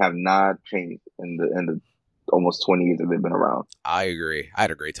same. They have not changed in the almost 20 years that they've been around. I agree. I had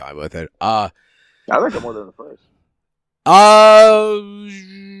a great time with it. I like it more than the first.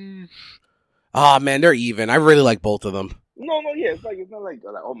 Man, they're even. I really like both of them. No, yeah, it's not like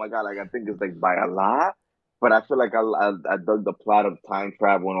oh my god, like I think it's like by a lot. But I feel like I dug the plot of time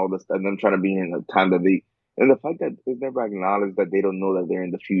travel and all this stuff, and them trying to be in a time that and the fact that it's never acknowledged that they don't know that they're in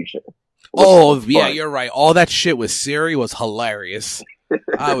the future. Yeah, you're right. All that shit with Siri was hilarious.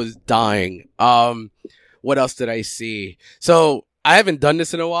 I was dying. What else did I see? So I haven't done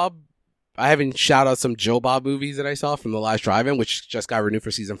this in a while. I haven't shout out some Joe Bob movies that I saw from the last drive-in, which just got renewed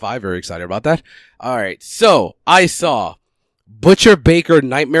for season 5. Very excited about that. All right, so I saw Butcher Baker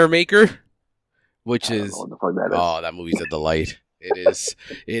Nightmare Maker, which is that movie's a delight. It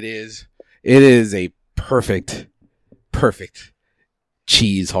is a perfect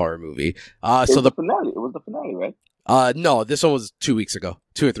cheese horror movie. So the finale. It was the finale, right? No, this one was 2 weeks ago,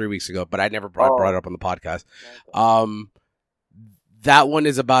 2 or 3 weeks ago, but I never brought it up on the podcast. That one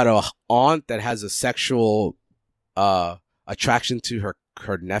is about a aunt that has a sexual attraction to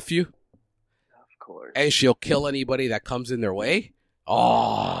her nephew. Of course. And she'll kill anybody that comes in their way.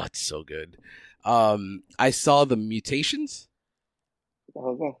 Oh, it's so good. I saw The Mutations.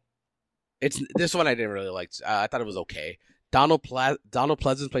 It's this one I didn't really like. I thought it was okay. Donald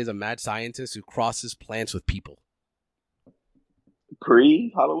Pleasance plays a mad scientist who crosses plants with people.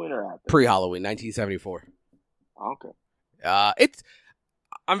 Pre-Halloween or after? Pre-Halloween, 1974. Okay.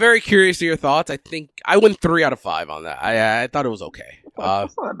 I'm very curious to your thoughts. I think I went 3 out of 5 on that. I thought it was okay.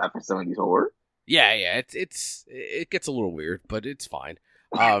 That's not bad for 70s horror. Yeah. It gets a little weird, but it's fine.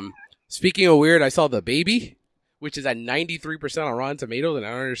 Speaking of weird, I saw The Baby, which is at 93% on Rotten Tomatoes, and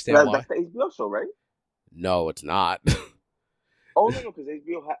I don't understand why. That's the HBO show, right? No, it's not. Oh no, because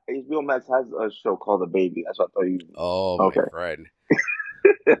HBO Max has a show called The Baby. That's what I thought you. Oh, my friend.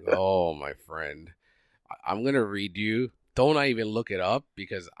 Oh, my friend. I'm gonna read you. Don't I even look it up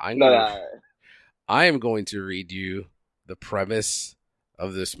because I am going to read you the premise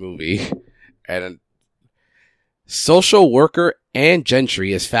of this movie. And social worker Anne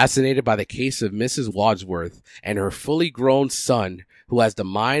Gentry is fascinated by the case of Mrs. Wadsworth and her fully grown son who has the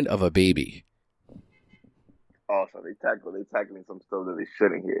mind of a baby. Oh, so they tackling some stuff that they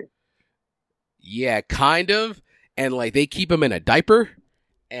shouldn't hear. Yeah, kind of. And like they keep him in a diaper,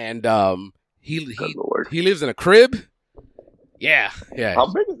 and he lives in a crib. Yeah. How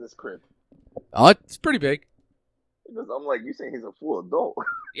big is this crib? Oh, it's pretty big. Because I'm like, you saying he's a full adult?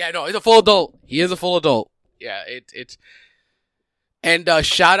 Yeah, no, he's a full adult. He is a full adult. Yeah, it's. And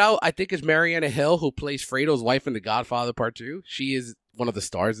shout out, I think it's Mariana Hill who plays Fredo's wife in The Godfather Part 2. She is one of the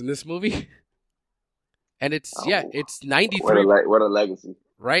stars in this movie. And it's 93. What a legacy.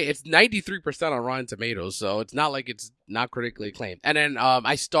 Right? It's 93% on Rotten Tomatoes, so it's not like it's not critically acclaimed. And then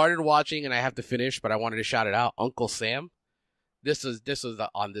I started watching, and I have to finish, but I wanted to shout it out. Uncle Sam. This was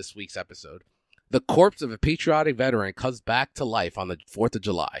on this week's episode. The corpse of a patriotic veteran comes back to life on the 4th of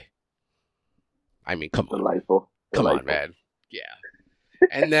July. I mean, come on. Delightful. Come on, man. Yeah.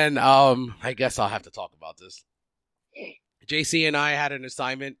 And then I guess I'll have to talk about this. JC and I had an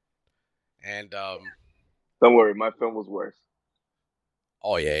assignment, and don't worry, my film was worse.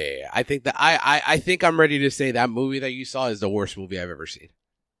 Oh yeah. I think that I think I'm ready to say that movie that you saw is the worst movie I've ever seen.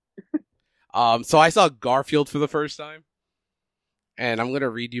 So I saw Garfield for the first time, and I'm gonna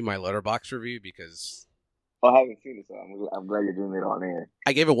read you my Letterboxd review because I haven't seen it, so I'm glad you're doing it on air.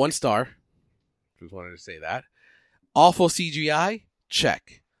 I gave it 1 star. Just wanted to say that. Awful CGI?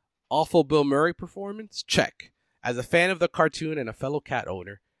 Check. Awful Bill Murray performance? Check. As a fan of the cartoon and a fellow cat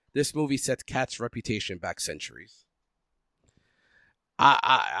owner, this movie sets Cat's reputation back centuries.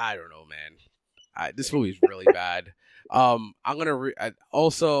 I don't know, man. This movie's really bad. I'm gonna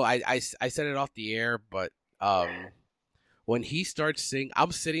I said it off the air, but when he starts singing,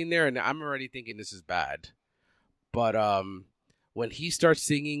 I'm sitting there and I'm already thinking this is bad. But when he starts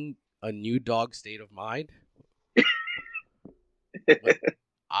singing "A New Dog State of Mind,"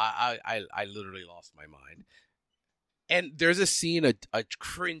 I literally lost my mind. And there's a scene, a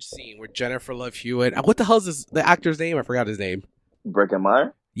cringe scene, where Jennifer Love Hewitt. What the hell is the actor's name? I forgot his name.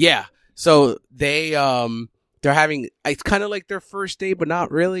 Breckenmeyer? Yeah. So they're having, it's kind of like their first date, but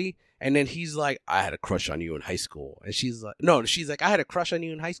not really. And then he's like, I had a crush on you in high school. And she's like, I had a crush on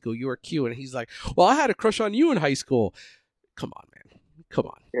you in high school. You were cute. And he's like, well, I had a crush on you in high school. Come on, man. Come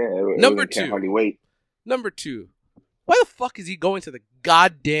on. Yeah. Number two. Can't hardly wait. Number two. Why the fuck is he going to the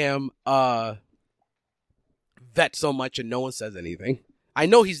goddamn vet so much and no one says anything? I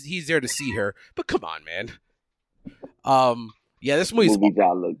know he's there to see her, but come on, man. Yeah, this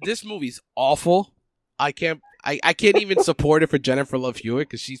movie's awful. I can't even support it for Jennifer Love Hewitt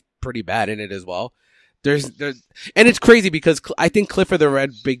because she's pretty bad in it as well. And it's crazy because I think Clifford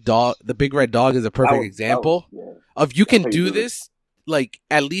the Big Red Dog is a perfect example of you can do this like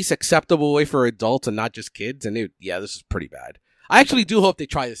at least acceptable way for adults and not just kids. And this is pretty bad. I actually do hope they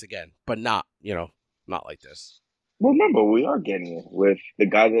try this again, but not like this. Well, remember, we are getting it with the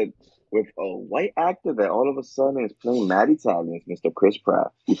guy with a white actor that all of a sudden is playing Mad Italians, Mr. Chris Pratt.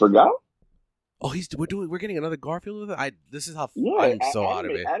 You forgot? Oh, we're getting another Garfield with it. This is how I'm so out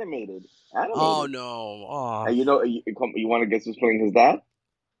of it. Animated. Oh no! Oh. And you want to guess who's playing his dad?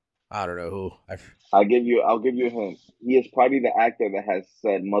 I don't know who. I'll give you a hint. He is probably the actor that has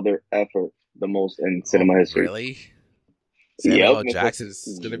said "mother effer" the most in cinema history. Really? Samuel L. Jackson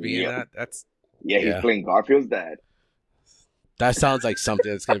is going to be in that. He's playing Garfield's dad. That sounds like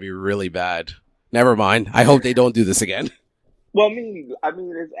something that's going to be really bad. Never mind. I hope they don't do this again. Well, I mean,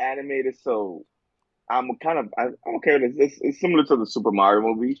 it's animated, so I'm okay with this. It's similar to the Super Mario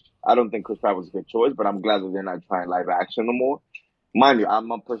movie. I don't think Chris Pratt was a good choice, but I'm glad that they're not trying live action no more. Mind you,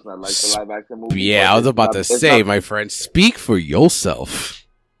 I'm a person that likes the live action movie. Yeah, I was about to say, my friend, speak for yourself.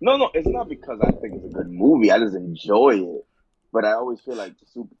 No, it's not because I think it's a good movie. I just enjoy it. But I always feel like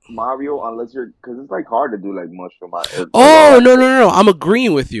Super Mario, because it's like hard to do like much for my. Oh no! I'm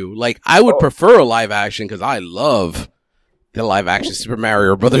agreeing with you. Like I would prefer a live action because I love the live action Super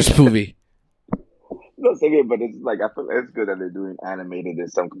Mario Brothers movie. No, but it's like I feel it's good that they're doing animated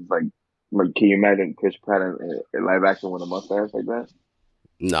and something like can you imagine Chris Pratt in live action with a mustache like that?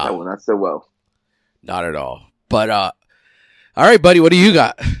 No, that will not sit well. Not at all. But all right, buddy, what do you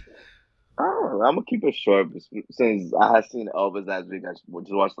got? I'm gonna keep it short since I have seen Elvis last week. I just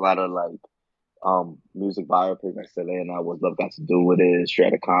watched a lot of like music biopics like Selena, What Love Got to Do with It, Straight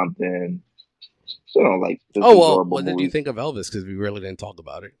Outta Compton. Like what did you think of Elvis? Because we really didn't talk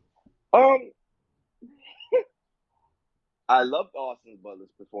about it. I loved Austin Butler's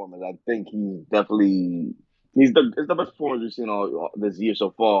performance. I think he's definitely it's the best performance we've seen all this year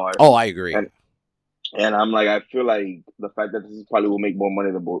so far. Oh, I agree. And I'm like, I feel like the fact that this probably will make more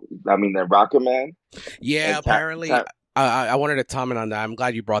money than Rocket Man. Yeah, apparently. I wanted to comment on that. I'm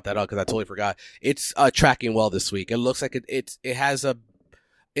glad you brought that up because I totally forgot. It's tracking well this week. It looks like it has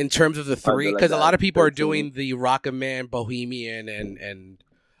in terms of the three, because a lot of people 13. Are doing the Rocket Man, Bohemian, and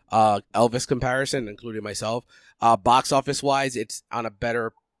Elvis comparison, including myself. Box office wise, it's on a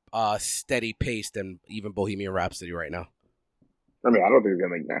better steady pace than even Bohemian Rhapsody right now. I mean, I don't think it's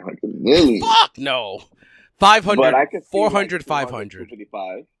going to make 900 million. Fuck no. 500, 400, 500.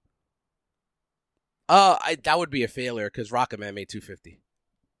 255. That would be a failure because Rocket Man made 250.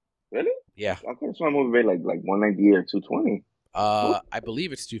 Really? Yeah. I think it's my movie made like 190 or 220. I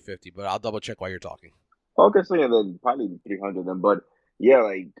believe it's 250, but I'll double check while you're talking. Okay, so yeah, then probably 300 then. But yeah,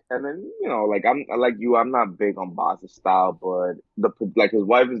 and then I'm like you. I'm not big on Boss's style, but his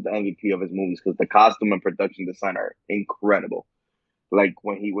wife is the MVP of his movies because the costume and production design are incredible. Like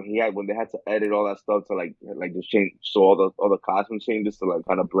when they had to edit all that stuff to like just change, so all the costume changes to like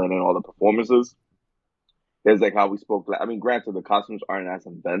kind of blend in all the performances. It's like how we spoke. I mean, granted, the costumes aren't as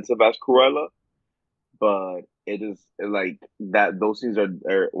inventive as Cruella, but it is like that. Those scenes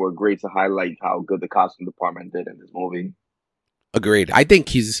were great to highlight how good the costume department did in this movie. Agreed. I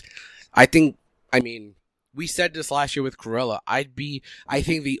mean, we said this last year with Cruella. I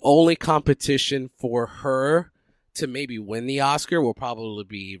think the only competition for her to maybe win the Oscar will probably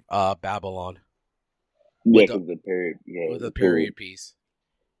be Babylon. Yeah, because the period. Yeah, with the period piece.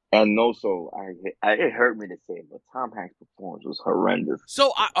 And also, it hurt me to say it, but Tom Hanks' performance was horrendous.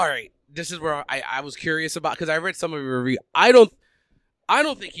 So, all right, this is where I was curious about because I read some of your review. I don't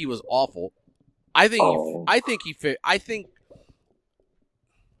think he was awful. Oh, I think he fit. I think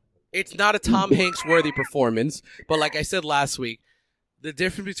it's not a Tom Hanks worthy performance, but like I said last week, the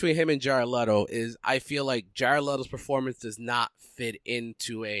difference between him and Jared Leto is I feel like Jared Leto's performance does not fit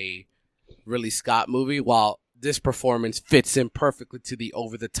into a Ridley Scott movie, while this performance fits in perfectly to the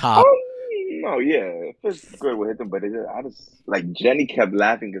over the top. no, yeah, it feels good with him, but I just like Jenny kept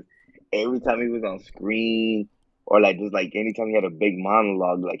laughing because every time he was on screen or like just like anytime he had a big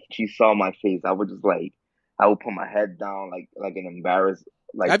monologue, like she saw my face, I would just like I would put my head down like an embarrassed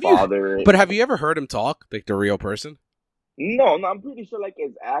like Have you? father. But have you ever heard him talk like the real person? No, no, I'm pretty sure like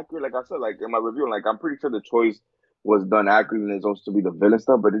it's accurate. Like I said, like in my review, like I'm pretty sure the choice was done accurately and it's supposed to be the villain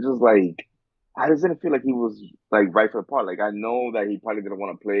stuff, but it's just like I just didn't feel like he was like right for the part. Like I know that he probably didn't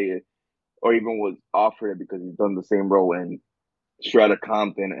want to play it or even was offered it because he's done the same role in Shredder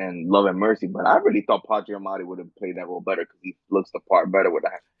Compton and Love and Mercy. But I really thought Paul Giamatti would have played that role better because he looks the part better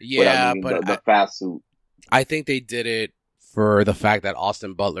without Yeah, needing but the fast suit. I think they did it for the fact that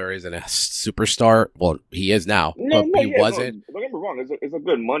Austin Butler isn't a superstar. Well, he is now, No, but no, he yeah, no. wasn't. Don't get me wrong. It's a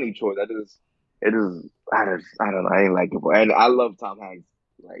good money choice. It is. I don't know. I ain't like it, and I love Tom Hanks.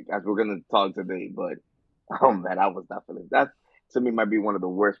 Like as we're gonna talk today, but oh man, I was definitely that to me might be one of the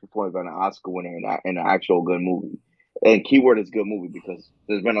worst performances on an Oscar winner in an actual good movie. And keyword is good movie because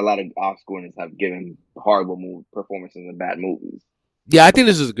there's been a lot of Oscar winners have given horrible movie performances in bad movies. Yeah, I think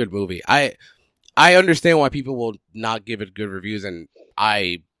this is a good movie. I understand why people will not give it good reviews, and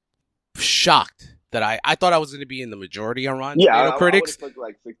I shocked that I thought I was going to be in the majority on Rotten Yeah, Tomato I would critics. expect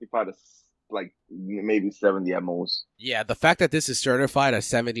like 65 to like maybe 70 at most. Yeah, the fact that this is certified at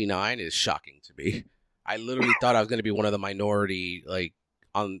 79 is shocking to me. I literally thought I was going to be one of the minority, like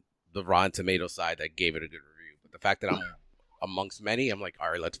on the Rotten Tomato side, that gave it a good review. But the fact that I'm amongst many, I'm like, all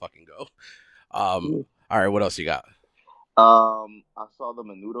right, let's fucking go. All right, what else you got? I saw the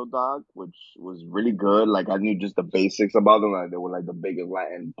Menudo dog, which was really good. Like I knew just the basics about them. Like they were like the biggest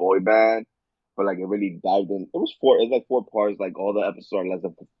Latin boy band, but like it really dived in. It was four. It's like four parts. Like all the episodes are less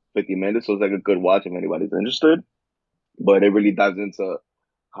than 50 minutes, so it's like a good watch if anybody's interested. But it really dives into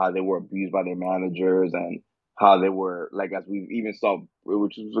how they were abused by their managers and how they were like as we even saw,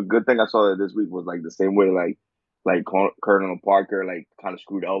 which was a good thing I saw that this week was like the same way like Colonel Parker like kind of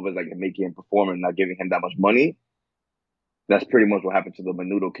screwed Elvis like making him perform and not giving him that much money. That's pretty much what happened to the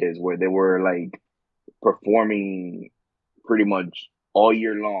Menudo kids, where they were like performing pretty much all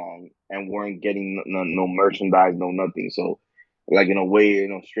year long and weren't getting no merchandise, no nothing. So, like in a way,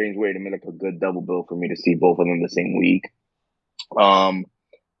 in a strange way, it made like a good double bill for me to see both of them the same week. Um,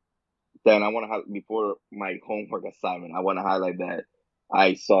 then I want to before my homework assignment, I want to highlight that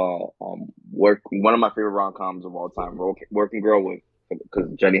I saw work one of my favorite rom coms of all time, Working Girl with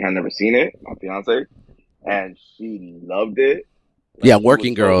because Jenny had never seen it, my fiance, and she loved it. Yeah, Like she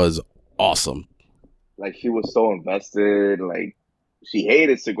Working was so Girl is awesome. like she was so invested. Like she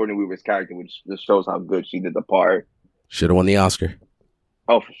hated Sigourney Weaver's character, which just shows how good she did the part. Should have won the Oscar.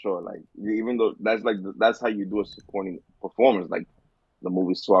 Oh, for sure. Like even though that's how you do a supporting performance. Like the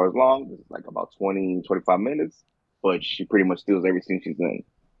movie's 2 hours long. It's like about 20, 25 minutes, but she pretty much steals every scene she's in.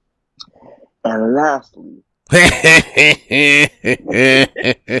 And lastly,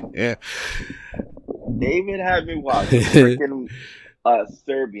 David had me watch a freaking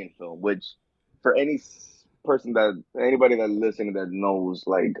Serbian film, which for anybody that listening that knows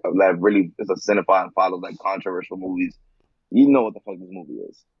like that really is a cinephile and follows like controversial movies, you know what the fuck this movie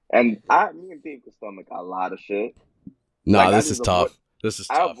is. And me and Dave could stomach a lot of shit. Like No, this is tough. This is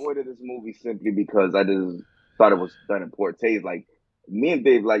I tough. avoided this movie simply because I just thought it was done in poor taste. Like me and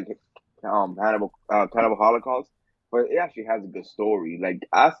Dave like Cannibal Holocaust, but it actually has a good story. Like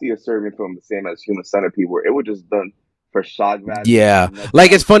I see a Serbian film the same as Human Centipede, where it was just done for shock value. Yeah,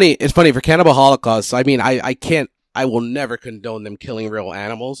 like it's funny. It's funny for Cannibal Holocaust. I mean, I can't. I will never condone them killing real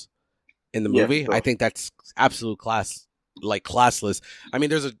animals in the movie. Sure. I think that's absolute classless. I mean,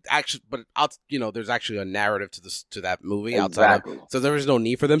 there's there's actually a narrative to that movie Exactly. outside of, so there was no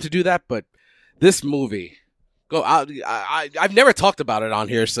need for them to do that. But this movie, go out. I've never talked about it on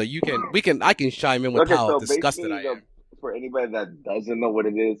here, so I can chime in with how disgusted I am. For anybody that doesn't know what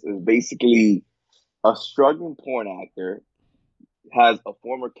it is basically a struggling porn actor has a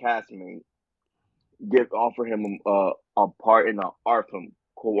former castmate offer him a part in an art film,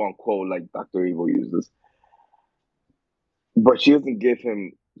 quote unquote, like Dr. Evil uses, but she doesn't give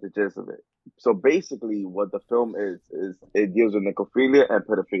him the gist of it. So basically, what the film is it deals with necrophilia and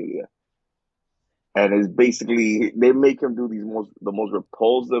pedophilia. and it's basically they make him do the most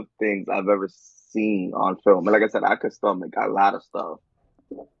repulsive things I've ever seen on film. And like I said, I could stomach a lot of stuff,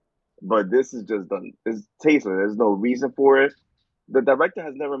 but this is just done. It's tasteless. There's no reason for it. The director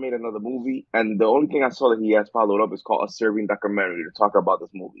has never made another movie, and the only thing I saw that he has followed up is called a Serbian documentary to talk about this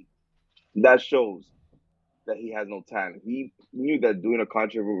movie. That shows that he has no talent. He knew that doing a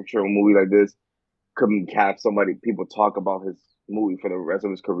controversial movie like this could have people talk about his movie for the rest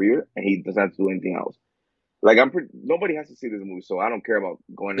of his career, and he doesn't have to do anything else. Like nobody has to see this movie, so I don't care about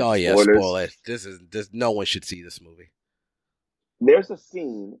going into Oh yeah, spoilers. spoil it. This no one should see this movie. There's a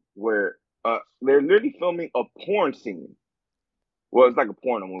scene where they're literally filming a porn scene. Well, it's like a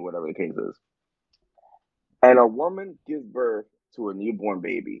porno movie, whatever the case is. And a woman gives birth to a newborn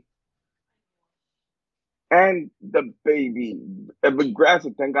baby. And the baby, but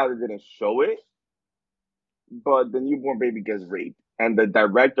granted, thank God they didn't show it, but the newborn baby gets raped. And the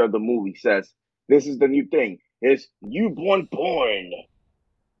director of the movie says, this is the new thing. It's newborn porn.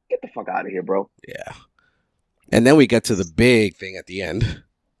 Get the fuck out of here, bro. Yeah. And then we get to the big thing at the end.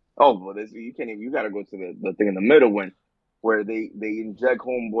 Oh, well, you can't even, you gotta go to the thing in the middle where they inject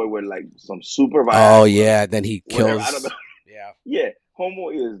Homeboy with like some super violence. Oh yeah, then he kills. I don't know. Yeah,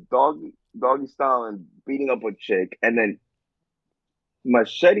 Homeboy is doggy style and beating up a chick, and then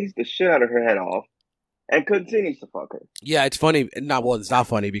machetes the shit out of her head off, and continues to fuck her. Yeah, it's funny. It's not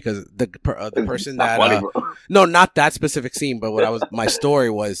funny because the person that funny, no, not that specific scene, but my story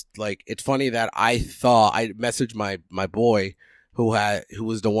was like, it's funny that I thought I messaged my boy who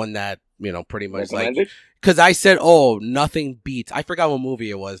was the one that, you know, pretty much like, because I said, oh, nothing beats, I forgot what movie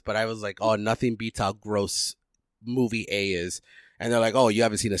it was, but I was like, oh, nothing beats how gross movie A is. And they're like, oh, you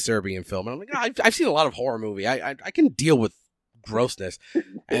haven't seen a Serbian film. And I'm like, oh, I've seen a lot of horror movie. I can deal with grossness.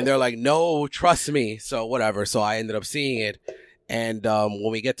 And they're like, no, trust me. So whatever. So I ended up seeing it. And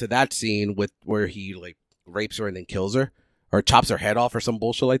when we get to that scene where he like rapes her and then kills her or chops her head off or some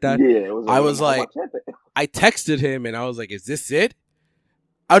bullshit like that. Yeah, I texted him and I was like, is this it?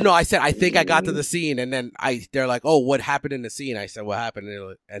 Oh no, I said, I think I got to the scene. And then they're like, oh, what happened in the scene? I said, what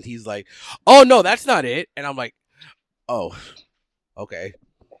happened? And he's like, oh no, that's not it. And I'm like, oh, okay.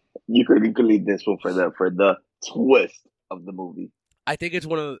 You could leave this one for the twist of the movie. I think it's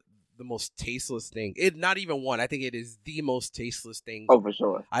one of the most tasteless things. Not even one. I think it is the most tasteless thing. Oh, for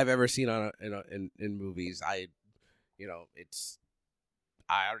sure. I've ever seen in movies. It's.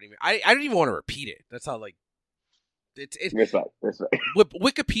 I don't even want to repeat it. That's how like. It's right.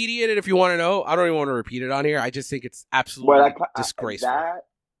 Wikipedia it if you want to know. I don't even want to repeat it on here. I just think it's absolutely disgraceful.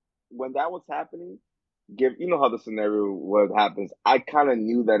 When that was happening, you know how the scenario happens. I kind of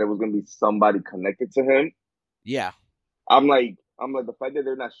knew that it was gonna be somebody connected to him. Yeah. I'm like the fact that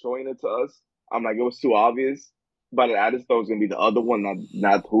they're not showing it to us. I'm like, it was too obvious. But I just thought it was gonna be the other one,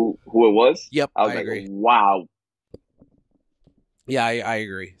 not who it was. Yep, I agree. Wow. Yeah, I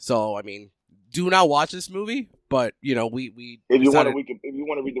agree. So I mean, do not watch this movie. But you know, we if you want to read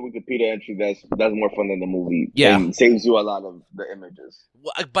the Wikipedia entry, that's more fun than the movie. Yeah, and saves you a lot of the images.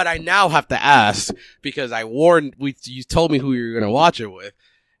 Well, but I now have to ask because you told me who you were going to watch it with,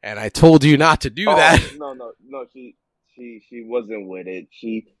 and I told you not to do that. No. She wasn't with it.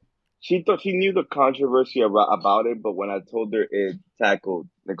 She thought she knew the controversy about it, but when I told her it tackled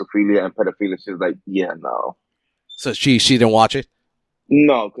necrophilia and pedophilia, she was like, "Yeah, no." So she didn't watch it.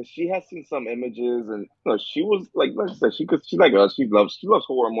 No, because she has seen some images, and she was like I said, she's like us. She loves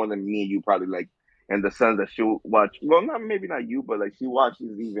horror more than me and you probably, like in the sense that she'll watch. Well, maybe not you, but like she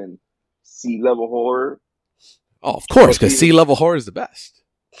watches even sea-level horror. Oh, of course, because sea-level horror is the best.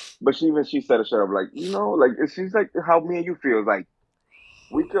 But she said a shit up like, like she's like how me and you feel. Like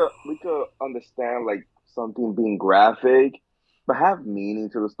we could understand like something being graphic, but have meaning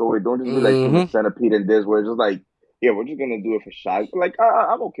to the story. Don't just be like Centipede and this, where it's just like, yeah, we're just gonna do it for shock. Like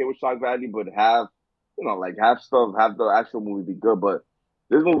I'm okay with shock value, but have the actual movie be good. But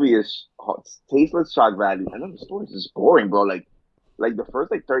this movie is tasteless shock value, and then the story is just boring, bro. Like the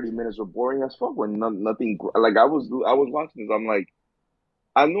first 30 minutes were boring as fuck. When nothing, like I was watching this, I'm like,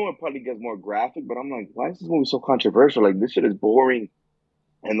 I know it probably gets more graphic, but I'm like, why is this movie so controversial? Like this shit is boring,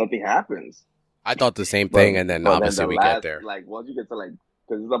 and nothing happens. I thought the same thing, and then obviously we get there. Like once you get to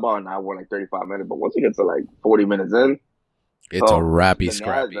because it's about an hour, 35 minutes. But once you get to 40 minutes in, it's a rappy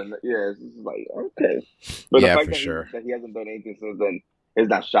scrappy. Yeah, it's just like, okay. But yeah, the fact for sure that he hasn't done anything since then is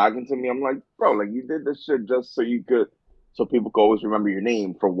not shocking to me. I'm like, bro, like you did this shit just so people could always remember your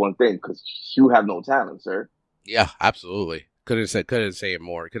name for one thing, because you have no talent, sir. Yeah, absolutely. Couldn't say it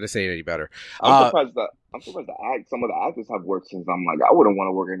more. Couldn't say it any better. I'm surprised that I'm surprised some of the actors have worked since. I'm like, I wouldn't want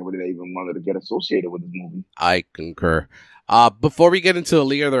to work with anybody that even wanted to get associated with this movie. I concur. Before we get into A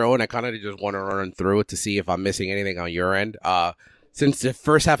League of Their Own, I kind of just want to run through it to see if I'm missing anything on your end. Since the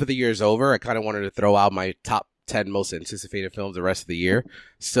first half of the year is over, I kind of wanted to throw out my top 10 most anticipated films the rest of the year.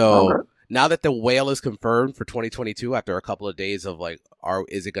 So now that The Whale is confirmed for 2022, after a couple of days of like,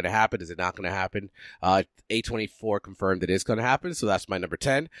 is it going to happen? Is it not going to happen? A24 confirmed it is going to happen. So that's my number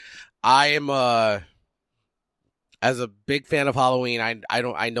 10. I am, as a big fan of Halloween,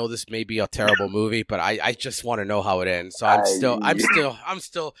 I know this may be a terrible movie, but I just want to know how it ends. So I'm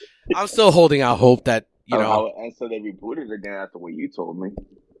still holding out hope that, you know, how it ends, so they rebooted it again after what you told me.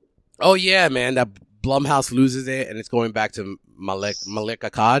 Oh yeah, man, that Blumhouse loses it and it's going back to Malik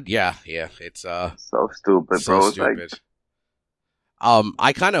Akkad. Yeah, it's so stupid, so bro. Stupid.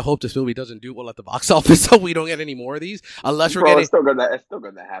 I kind of hope this movie doesn't do well at the box office, so we don't get any more of these. Unless we're getting, it's still gonna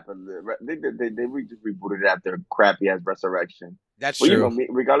happen. They just rebooted it after crappy ass Resurrection. That's true. You know,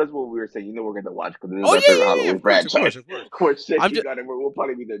 regardless of what we were saying, we're gonna watch because this is our favorite Halloween franchise. Of course. We'll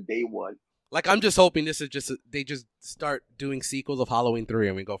probably be there day one. Like, I'm just hoping this is they just start doing sequels of Halloween 3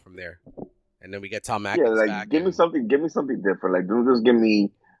 and we go from there, and then we get Tom Atkins back. Give me something different. Like, don't just give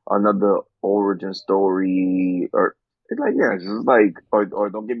me another origin story or. It's just like, or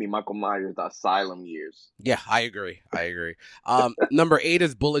don't give me Michael Myers' Asylum years. Yeah, I agree. Number 8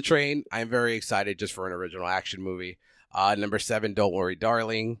 is Bullet Train. I'm very excited just for an original action movie. Number 7, Don't Worry,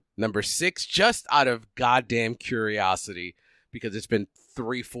 Darling. Number 6, just out of goddamn curiosity, because it's been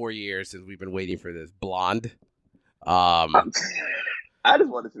 3-4 years since we've been waiting for this, Blonde. I just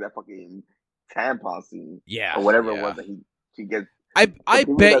want to see that fucking tampon scene. Yeah. Or whatever it was that she gets. I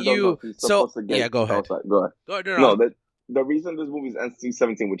bet you. So yeah, go ahead. Go ahead. No, the reason this movie is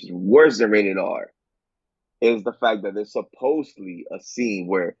NC-17, which is worse than rated R, is the fact that there's supposedly a scene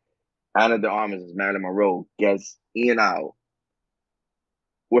where Ana de Armas, as Marilyn Monroe, gets in and out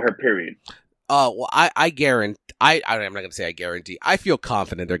with her period. Well, I guarantee. I'm not gonna say I guarantee. I feel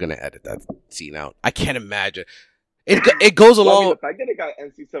confident they're gonna edit that scene out. I can't imagine. It goes along. I mean, the fact that it got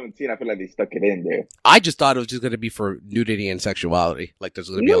NC-17, I feel like they stuck it in there. I just thought it was just going to be for nudity and sexuality. Like, there's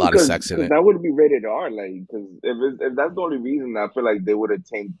going to be a lot of sex in it. That would be rated R. Like, because if that's the only reason, I feel like they would have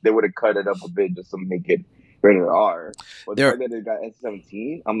cut it up a bit just to make it rated R. But the fact that it got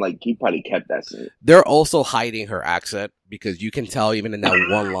NC-17, I'm like, he probably kept that scene. They're also hiding her accent because you can tell even in that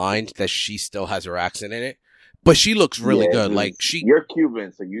one line that she still has her accent in it. But she looks really good. Like, you're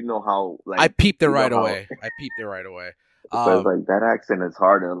Cuban, so you know how. Like, I peeped it right away. So it's like that accent is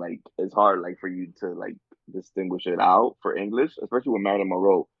harder. Like, it's hard, like, for you to like distinguish it out for English, especially with Marilyn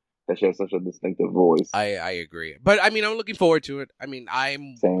Monroe, that she has such a distinctive voice. I agree, but I mean, I'm looking forward to it. I mean,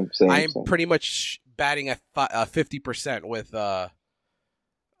 I'm pretty much batting at 50% with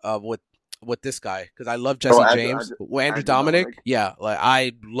this guy because I love Jesse James, Andrew Dominic. Yeah, like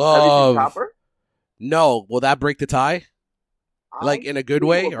I love. Have you seen Chopper? No, will that break the tie? Like, in a good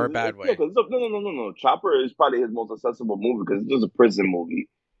way or a bad way? No. Chopper is probably his most accessible movie because it's just a prison movie,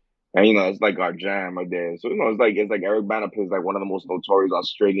 and it's like our jam right there. So it's like Eric Bana plays like one of the most notorious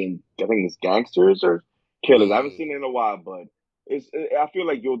Australian, I think it's gangsters or killers. I haven't seen it in a while, but I feel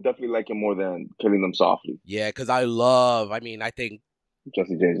like you'll definitely like it more than Killing Them Softly. Yeah, because I think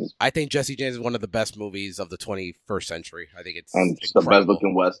Jesse James is one of the best movies of the 21st century. I think it's the best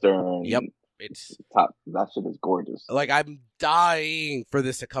looking Western. Yep. It's top. That shit is gorgeous. Like, I'm dying for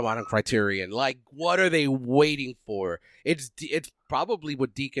this to come out on Criterion. Like, what are they waiting for? It's probably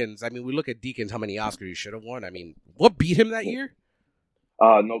with Deakins. I mean, we look at Deakins, how many Oscars he should have won. I mean, what beat him that year?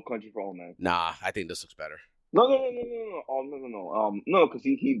 No Country for Old Men. Nah, I think this looks better. No. No, because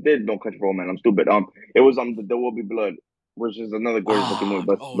he did No Country for Old Men. I'm stupid. It was There Will Be Blood, which is another gorgeous looking movie.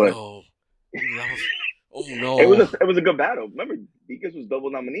 No. Oh no! It was a good battle. Remember, Deakins was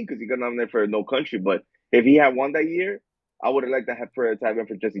double nominee because he got nominated for No Country. But if he had won that year, I would have liked to have been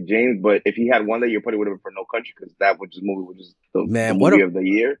for Jesse James. But if he had won that year, probably would have been for No Country because that movie was the movie of the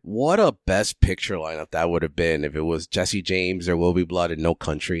year. What a best picture lineup that would have been if it was Jesse James, There Will Be Blood, and No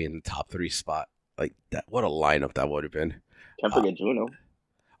Country in the top 3 spot. Like that, what a lineup that would have been. Can't forget Juno.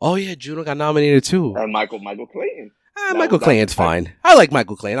 Oh yeah, Juno got nominated too. And Michael Clayton. Michael Clayton's fine. I like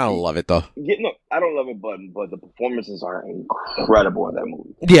Michael Clayton. I don't love it though. Yeah, no, I don't love it, but the performances are incredible in that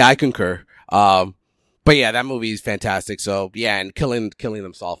movie. Yeah, I concur. But yeah, that movie is fantastic. So yeah, and Killing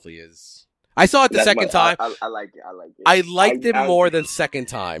Them Softly is. I saw it the second time. I like it. I liked it more than second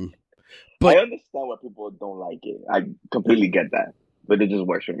time. But I understand why people don't like it. I completely get that, but it just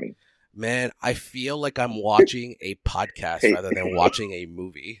works for me. Man, I feel like I'm watching a podcast rather than watching a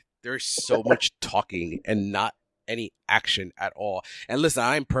movie. There's so much talking and not any action at all. And listen,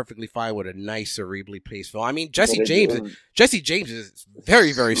 I'm perfectly fine with a nice cerebrally paced film. I mean, Jesse James is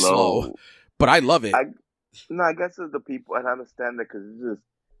very, very slow, but I love it. I guess it's the people, and I understand that because it's just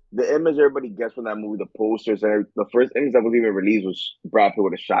the image everybody gets from that movie, the posters, and the first image that was even released was Brad Pitt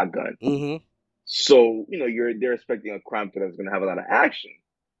with a shotgun. Mm-hmm. So they're expecting a crime film that's going to have a lot of action.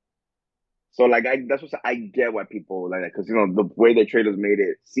 So like that's what I get why people like that, because the way the trailers made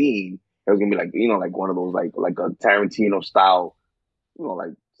it seem, it was gonna be like like one of those like a Tarantino style, like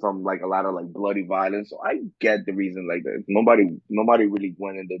some like a lot of like bloody violence. So I get the reason like that. Nobody really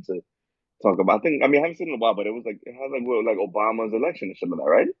went into to talk about. I haven't seen it in a while, but it was like it has like Obama's election and shit like that,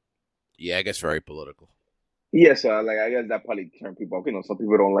 right? Yeah, I guess very political. Yeah, so like I guess that probably turned people off. Some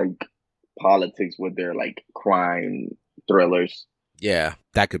people don't like politics with their like crime thrillers. Yeah,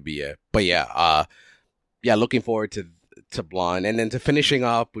 that could be it. But yeah, looking forward to Blonde, and then to finishing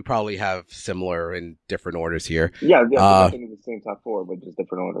up, we probably have similar in different orders here. Yeah, I think it's the same top 4, but just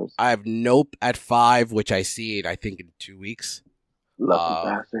different orders. I have Nope at 5, which I see it I think in 2 weeks. Lucky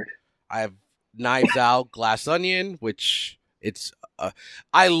bastard. I have Knives Out, Glass Onion, which it's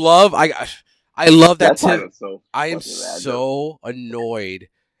I love that tip. I am so annoyed,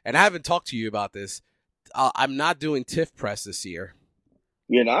 and I haven't talked to you about this. I'm not doing TIFF press this year.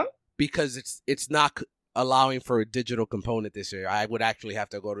 You're not? Because it's not allowing for a digital component this year. I would actually have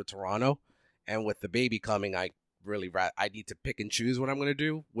to go to Toronto, and with the baby coming, I need to pick and choose what I'm going to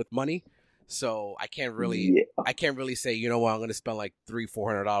do with money. So I can't really say, I'm going to spend like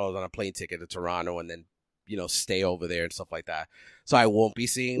 $300-$400 on a plane ticket to Toronto and then stay over there and stuff like that. So I won't be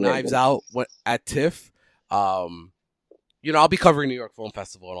seeing Knives Out at TIFF. I'll be covering New York Film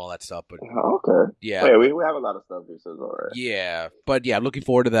Festival and all that stuff. But okay, yeah, we have a lot of stuff here, so it's all right. Yeah, but yeah, looking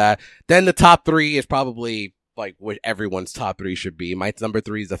forward to that. Then the top 3 is probably like what everyone's top 3 should be. My number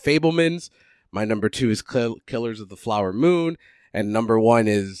 3 is The Fabelmans. My number 2 is Killers of the Flower Moon, and number 1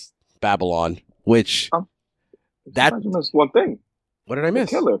 is Babylon. Which that missed one thing. What did I miss?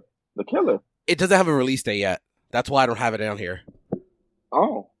 The Killer. It doesn't have a release date yet. That's why I don't have it down here.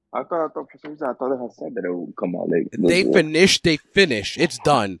 Oh. I thought for some reason they had said that it would come out late. They finish. It's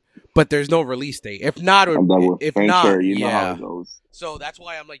done, but there's no release date. If not, know how it goes. So that's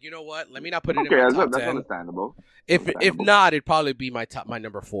why I'm like, you know what? Let me not put it in my top 10. That's understandable. If not, it'd probably be my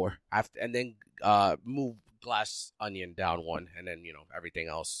number 4 after, and then move Glass Onion down 1, and then everything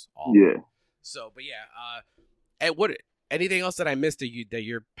else. Yeah. So, but yeah. And anything else that I missed that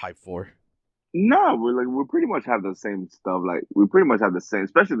you're hyped for? No, we pretty much have the same stuff. Like we pretty much have the same,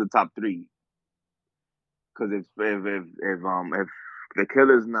 especially the top 3. Because if the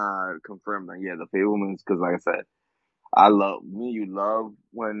Killer's not confirmed, then yeah, The Fabelmans. Because like I said, you love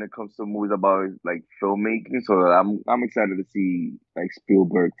when it comes to movies about like filmmaking. So I'm excited to see like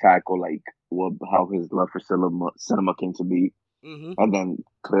Spielberg tackle like how his love for cinema came to be, and then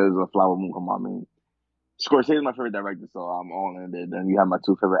Killers of the Flower Moon. Come on, man. Scorsese is my favorite director, so I'm all in it. Then you have my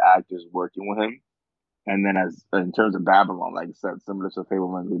 2 favorite actors working with him. And then in terms of Babylon, like I said, similar to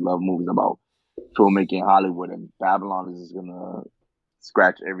Fabelmans, we love movies about filmmaking in Hollywood, and Babylon is just gonna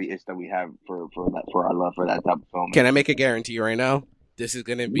scratch every itch that we have for our love for that type of film. Can I make a guarantee right now? This is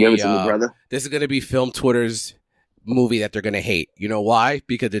gonna be Give it to me, brother. This is gonna be Film Twitter's movie that they're gonna hate. You know why?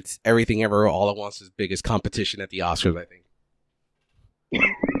 Because it's Everything Ever All at Once's biggest competition at the Oscars, I think.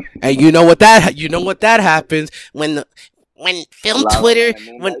 And you know what that happens when film Twitter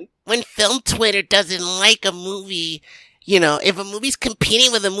doesn't like a movie. If a movie's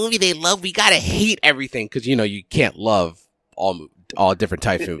competing with a movie they love, we gotta hate everything because you can't love all different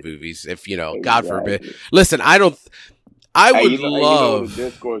types of movies. If God forbid. Listen, I would love. The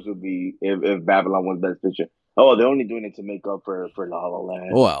discourse would be if Babylon wins Best Picture. Oh, they're only doing it to make up for La La Land.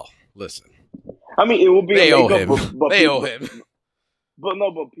 Well, listen. I mean, it will be. They owe him. They owe him. But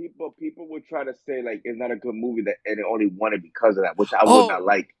people would try to say like it's not a good movie and it only won it because of that, which I would not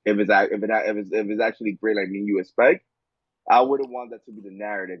like. If it's actually great like me and you expect, I wouldn't want that to be the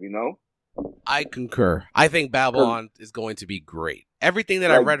narrative, I concur. I think Babylon is going to be great. Everything that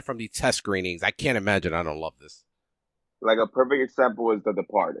I read from the test screenings, I can't imagine I don't love this. Like a perfect example is The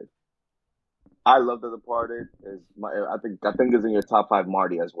Departed. I love The Departed. I think it's in your top 5,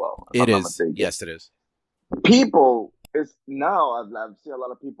 Marty, as well. It is. Yes, it is. People. It's now I've seen a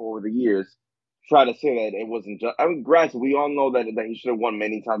lot of people over the years try to say that it wasn't just. I mean, granted, we all know that he should have won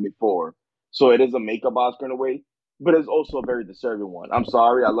many times before, so it is a makeup Oscar in a way, but it's also a very deserving one. I'm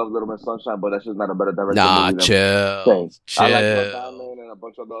sorry, I love Little Miss Sunshine, but that's just not a better director. Nah, chill. I like Batman and a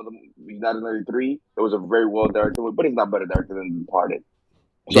bunch of the other United 93. It was a very well directed one, but it's not better directed than The Departed.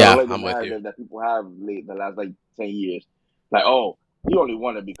 So yeah, I'm with you. That people have the last like 10 years, like he only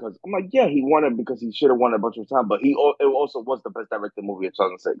won it because I'm like, yeah, he won it because he should have won it a bunch of times, but it also was the best directed movie of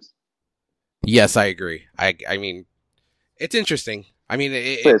 2006. Yes, I agree. I mean, it's interesting. I mean,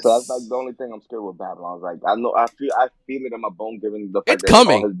 So that's like the only thing I'm scared with Babylon. Like I feel it in my bone, given the fact it's that it's all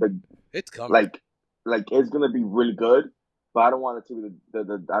coming. his big, It's coming. like like it's gonna be really good. But I don't want it to be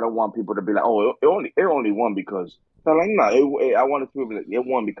I don't want people to be like, oh, it only won because. So like no, I want it to be like it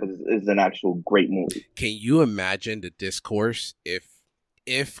won because it's an actual great movie. Can you imagine the discourse if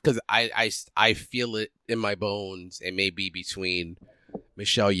because I feel it in my bones, it may be between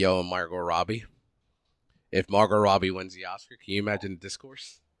Michelle Yeoh and Margot Robbie. If Margot Robbie wins the Oscar, can you imagine the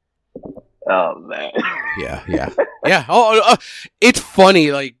discourse? Oh man, Yeah. It's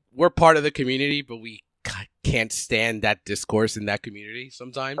funny. Like we're part of the community, but we can't stand that discourse in that community.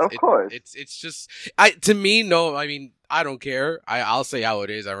 Sometimes, of course. it's just to me. No, I mean I don't care. I'll say how it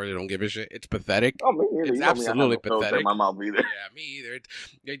is. I really don't give a shit. It's pathetic. Oh, me either. It's You know me, I have absolutely no filter pathetic. in my mouth either. Yeah, me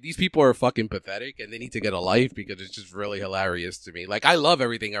either. These people are fucking pathetic, and they need to get a life because it's just really hilarious to me. Like I love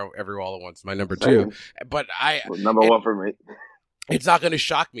everything, every all at once. My number two, but Number one for me. it's not going to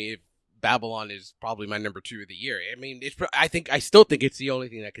shock me if Babylon is probably my number 2 of the year. I mean, I still think it's the only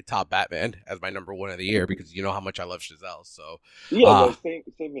thing that could top Batman as my number 1 of the year because you know how much I love Chazelle. So Yeah, well, same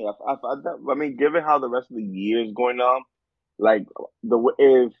here. I mean, given how the rest of the year is going on, like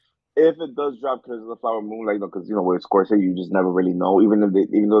if it does drop because of the Flower Moon, like because with Scorsese, you just never really know. Even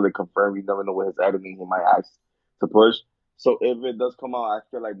though they confirm, you never know what his editing he might ask to push. So if it does come out, I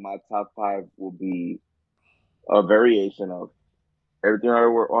feel like my top five will be a variation of Everything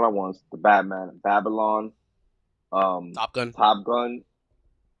Everywhere All at Once, The Batman, Babylon, Top Gun. Top Gun,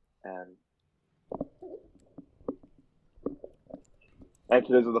 and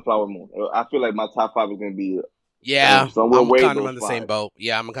Killers of the Flower Moon. I feel like my top five is gonna be somewhere I'm way kind of those on the five. same boat.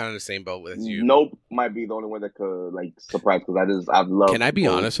 Yeah, I'm kind of the same boat as you. Nope might be the only one that could like surprise because I've loved. Can I be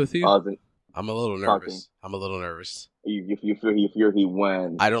honest with you? I'm a little nervous. If you feel he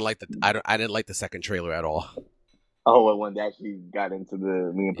wins. I didn't like the second trailer at all. Oh, when they actually got into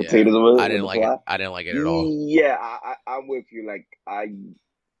the meat and potatoes. I didn't like it. I didn't like it at all. Yeah, I'm with you. Like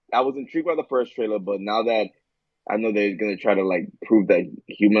I was intrigued by the first trailer, but now that I know they're gonna try to like prove that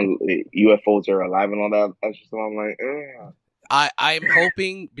human UFOs are alive and all that extra stuff, I'm like, I'm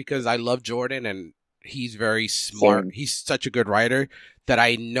hoping because I love Jordan and he's very smart. Same. He's such a good writer that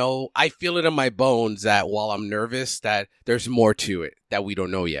I feel it in my bones that while I'm nervous that there's more to it that we don't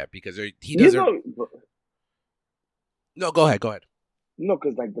know yet because he doesn't. No, go ahead. No,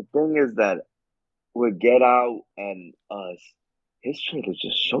 because like the thing is that with Get Out and Us, his trailers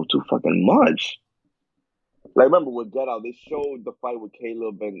just show too fucking much. Like remember with Get Out, they showed the fight with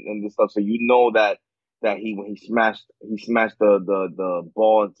Caleb and this stuff, so you know that when he smashed the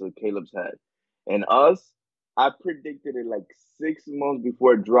ball into Caleb's head. And Us, I predicted it like 6 months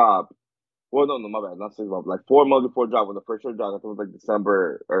before it dropped. Well, no, my bad, not 6 months, like 4 months before it dropped. When the first show dropped, I think it was like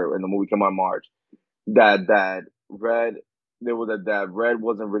December, or and the movie came out in March. That Red, there was that Red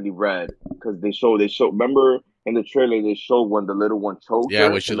wasn't really red because they showed. Remember in the trailer they showed when the little one choked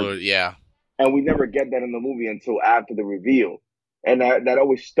her. Yeah. And we never get that in the movie until after the reveal, and that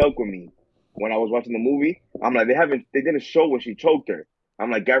always stuck with me when I was watching the movie. I'm like, they didn't show when she choked her. I'm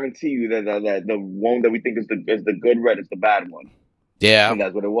like, guarantee you that the one that we think is the good Red is the bad one. Yeah, and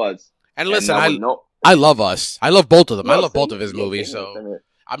that's what it was. And listen, I love Us. I love both of them. I love both of his movies. So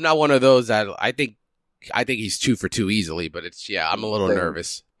I'm not one of those that I think he's 2 for 2 easily. But I'm a little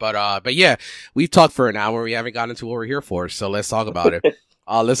nervous. But yeah, we've talked for an hour. We haven't gotten into what we're here for. So let's talk about it.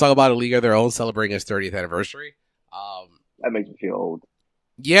 Let's talk about A League of Their Own celebrating its 30th anniversary. That makes me feel old.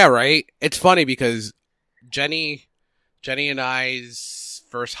 Yeah, right. It's funny because Jenny and I's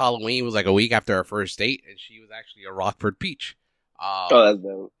first Halloween was like a week after our first date, and she was actually a Rockford Peach. That's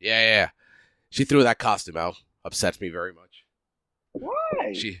dope. Yeah. She threw that costume out. Upsets me very much.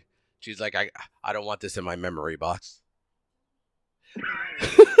 Why? She's like, I don't want this in my memory box.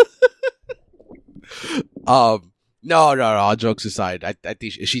 No. All jokes aside, I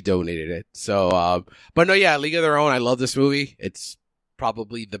think she donated it. So, but no, yeah, League of Their Own. I love this movie. It's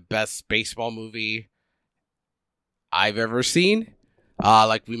probably the best baseball movie I've ever seen.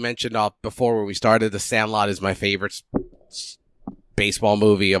 Like we mentioned before when we started, The Sandlot is my favorite baseball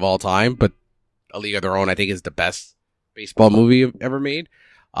movie of all time, but A League of Their Own I think is the best baseball movie ever made.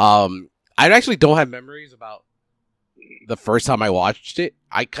 I actually don't have memories about the first time I watched it.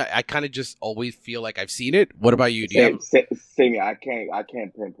 I kind of just always feel like I've seen it. What about you? Same. I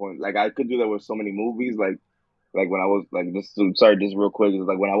can't pinpoint. Like I could do that with so many movies. Like when I was like just real quick. It's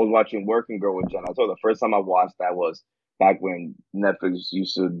like when I was watching Working Girl with Jen. I told the first time I watched that was back when Netflix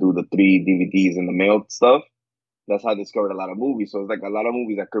used to do the 3 DVDs in the mail stuff. that's how I discovered a lot of movies. So it's like a lot of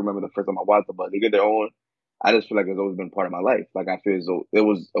movies I can remember the first time I watched them, but they get their own. I just feel like it's always been part of my life. Like I feel as though it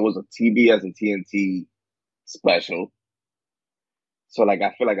was a TBS and TNT special. So like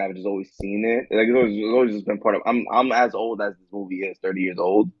I feel like I've just always seen it. Like it's always just been part of. I'm as old as this movie is, 30 years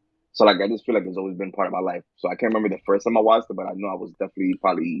old. So like I just feel like it's always been part of my life. So I can't remember the first time I watched it, but I know I was definitely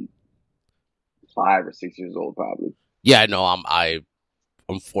probably 5 or 6 years old, probably. Yeah, no, I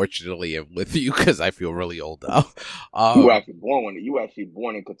unfortunately am with you because I feel really old now. You were actually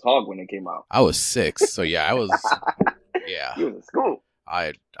born in Qatar when it came out. I was 6, so yeah, I was. Yeah, you was in school.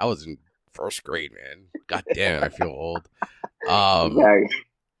 I was in first grade, man. God damn, I feel old.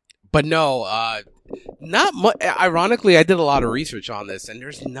 But no, not much. Ironically, I did a lot of research on this, and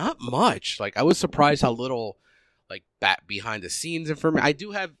there's not much. Like, I was surprised how little, like, behind the scenes information. I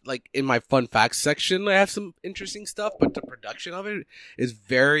do have, like, in my fun facts section, I have some interesting stuff, but the production of it is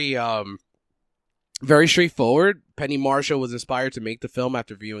very, very straightforward. Penny Marshall was inspired to make the film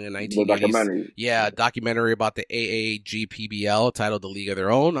after viewing a 1980s documentary about the AAGPBL titled "The League of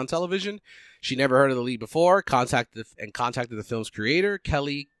Their Own" on television. She never heard of the league before. Contacted the film's creator,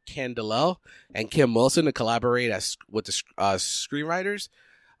 Kelly Candelel, and Kim Wilson to collaborate with the screenwriters.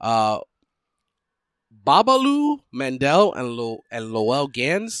 Babalu Mandel and Lowell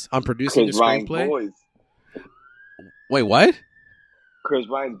Gans on producing the screenplay. Boys. Wait, what? Chris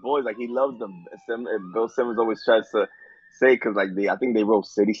Ryan's boys, like he loves them. Bill Simmons always tries to say because like I think they wrote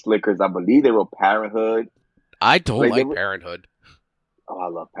City Slickers. I believe they wrote Parenthood. I don't like Parenthood. Oh, I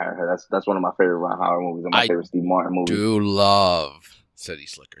love Parenthood. That's one of my favorite Ron Howard movies and my favorite Steve Martin movies. I do love City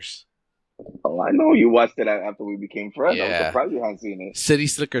Slickers. Oh, I know you watched it after we became friends. Yeah. I was surprised you hadn't seen it. City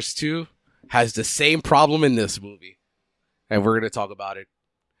Slickers 2 has the same problem in this movie, and we're going to talk about it.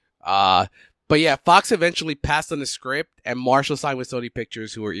 But yeah, Fox eventually passed on the script, and Marshall signed with Sony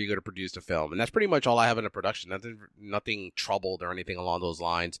Pictures, who were eager to produce the film. And that's pretty much all I have in the production. Nothing troubled or anything along those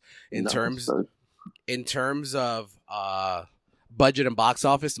lines. In terms of budget and box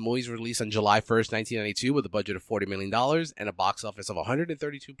office, the movie was released on July 1st, 1992, with a budget of $40 million and a box office of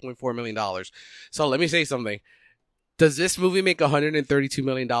 $132.4 million. So let me say something. Does this movie make $132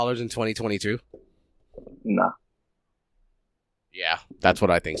 million in 2022? Nah. Yeah, that's what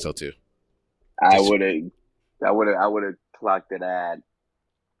I think so too. I would have clocked it at.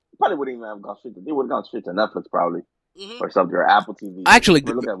 Probably wouldn't even have gone straight to. They would have gone straight to Netflix probably, or something, or Apple TV. Actually,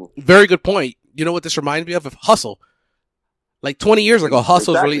 very good point. You know what this reminds me of? Hustle. Like 20 years ago,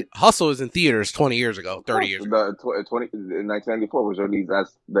 Hustle was in theaters 20 years ago, 30 years ago. 1994 was released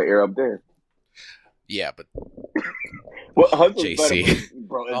as the era up there. Yeah, but well, JC,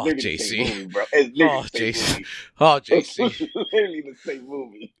 bro, it's JC, movie, bro. It's JC, JC, it's literally the same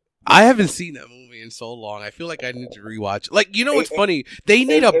movie. I haven't seen that movie in so long. I feel like I need to rewatch. Like, you know what's funny? They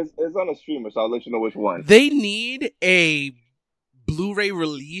need It's on a streamer, so I'll let you know which one. They need a Blu-ray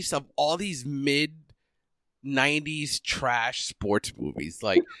release of all these mid-90s trash sports movies.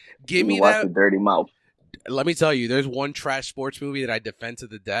 Like, give me that. The Dirty Mouth. Let me tell you, there's one trash sports movie that I defend to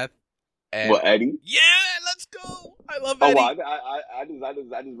the death. And what, Eddie? Yeah, let's go. I love Eddie. Oh, I just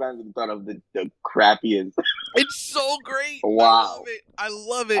randomly thought of the crappiest. It's so great. Wow, I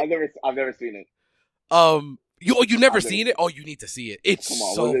love it. I've never seen it. You've never seen it? Oh, you need to see it. It's come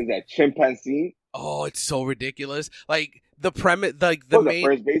on. What is that, chimpanzee? Oh, it's so ridiculous. Like the premise, like the main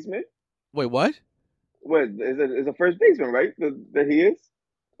first baseman. Wait, what? Wait, is a first baseman, right? That he is,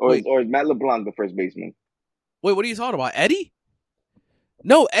 or is Matt LeBlanc the first baseman? Wait, what are you talking about, Eddie?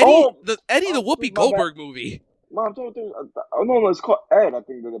 No, Eddie, the Whoopi Goldberg movie. No, I'm talking. No, it's called Ed. I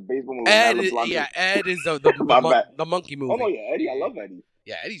think the baseball movie. Ed is the monkey movie. Oh no, yeah, Eddie. I love Eddie.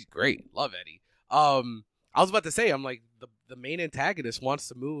 Yeah, Eddie's great. Love Eddie. I was about to say, I'm like the main antagonist wants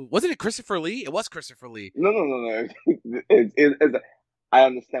to move. Wasn't it Christopher Lee? It was Christopher Lee. No. I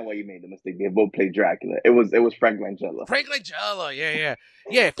understand why you made the mistake. They both played Dracula. It was Frank Langella. Frank Langella, yeah.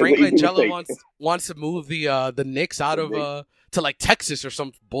 Frank Langella wants to move the Knicks out of to like Texas or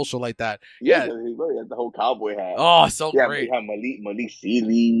some bullshit like that. Yeah, he had the whole cowboy hat. Oh, so great. We had Malik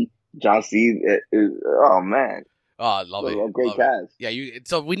Sealy, John C. Oh man. Oh, I love it. A great cast. Yeah,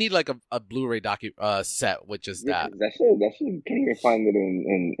 so we need like a Blu-ray set, which is that. That shit. You can't even find it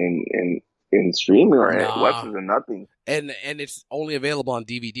in streaming or websites or nothing. And it's only available on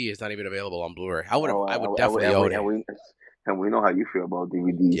DVD. It's not even available on Blu-ray. I would definitely own it. And we know how you feel about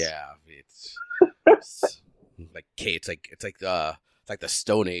DVDs. Yeah, it's like it's like the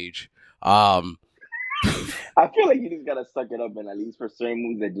Stone Age. I feel like you just gotta suck it up, and at least for certain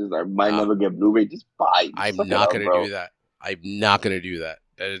movies that just might never get Blu-ray, just buy it. I'm not gonna do that. I'm not gonna do that.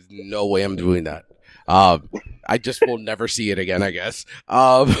 There's no way I'm doing that. I just will never see it again, I guess.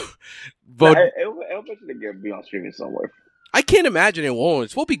 But it'll eventually be on streaming somewhere. I can't imagine it won't.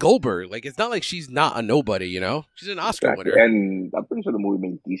 It's Whoopi Goldberg. Like, it's not like she's not a nobody, you know? She's an Oscar winner. And I'm pretty sure the movie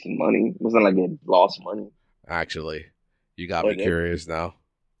made decent money. It wasn't like it lost money. Actually, you got me curious now.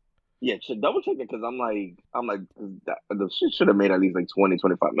 Yeah, double check it because I'm like, the shit should have made at least like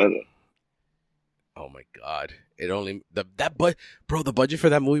 20-25 million. Oh my god! It only the budget for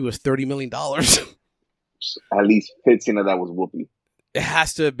that movie was $30 million. At least 15 of that was Whoopi. It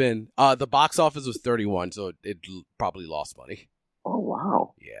has to have been. The box office was 31, so it probably lost money. Oh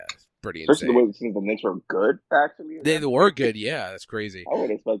wow! Yeah, it's pretty insane. Especially the way it seems the Knicks were good, actually. They were good. Yeah, that's crazy. I would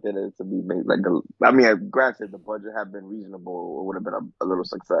have expected it to be made granted, the budget had been reasonable. It would have been a little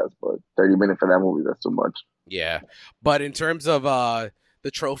success, but 30 million for that movie, that's too much. Yeah, but in terms of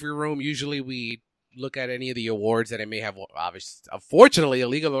the trophy room, usually we look at any of the awards that it may have. Obviously, unfortunately, A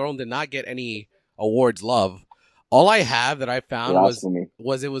League of Their Own did not get any awards love. All I have that I found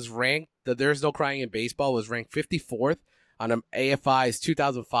was it was ranked. The There's No Crying in Baseball was ranked 54th on AFI's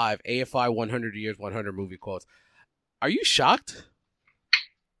 2005 AFI 100 Years 100 Movie Quotes. Are you shocked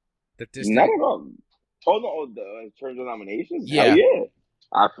that this? Not at all. Oh no, in terms of nominations, yeah. Yeah.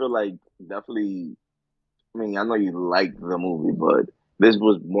 I feel like definitely. I mean, I know you like the movie, but this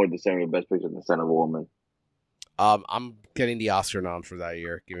was more deserving of Best Picture than Son of a Woman. I'm getting the Oscar nom for that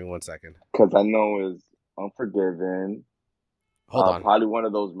year. Give me 1 second. Because I know it's Unforgiven. Hold on. Probably one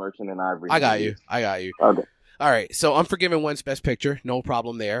of those Merchant and Ivory. I got you. Okay. All right. So Unforgiven wins Best Picture. No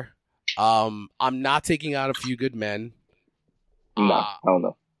problem there. I'm not taking out A Few Good Men. No, I don't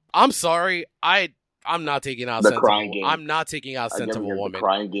know. I'm sorry. I'm not taking out the Crying Game. I'm not taking out Scent of a Woman. The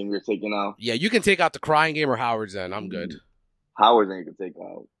Crying Game you're taking out? Yeah, you can take out The Crying Game or Howard's End. I'm good. Howard's End you can take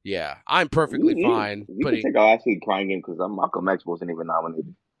out. Yeah, I'm perfectly fine. You can take out actually Crying Game because Malcolm X wasn't even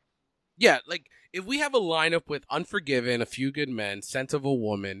nominated. Yeah, like if we have a lineup with Unforgiven, A Few Good Men, Scent of a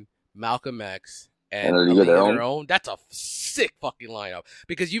Woman, Malcolm X, and A League of Their Own, that's a sick fucking lineup.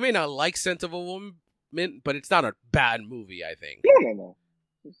 Because you may not like Scent of a Woman, but it's not a bad movie, I think. No.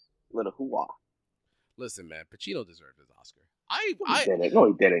 Just a little hoo-ah. Listen, man, Pacino deserved his Oscar. No,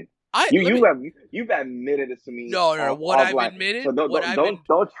 he didn't. You've admitted it to me. No. What I've admitted. So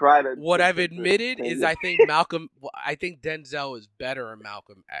don't try to. What I've admitted is I think Denzel is better in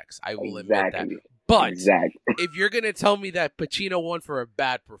Malcolm X. I will admit that. But if you're gonna tell me that Pacino won for a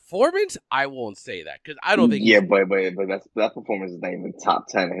bad performance, I won't say that because I don't think. Yeah, but that performance is not even top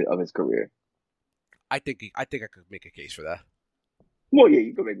 10 of his career. I think I could make a case for that. Well, yeah,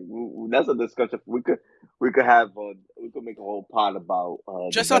 you could make. That's a discussion. We could make a whole pod about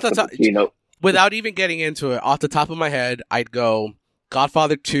just off the top, without even getting into it. Off the top of my head, I'd go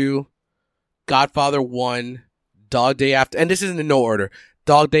Godfather 2, Godfather 1, Dog Day After, and this isn't in no order.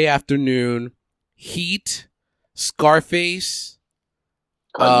 Dog Day Afternoon, Heat, Scarface,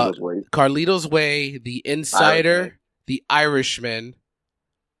 Carlito's Way, The Insider, The Irishman.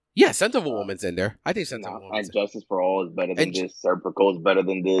 Yeah, Scent of a Woman's in there. I think Scent of a Woman's and Justice for All is better than this. Serpico is better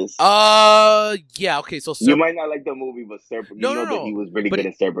than this. Yeah, okay, so you might not like the movie, but Serpico, that he was really good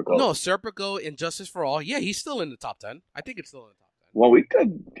at Serpico. No, Serpico and Justice for All, yeah, he's still in the top 10. I think it's still in the top 10. Well, we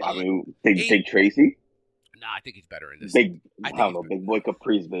could, take Tracy. Nah, I think he's better in this. Big boy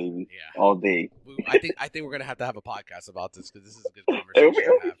Caprice, baby. Yeah. All day. I think we're going to have a podcast about this because this is a good conversation.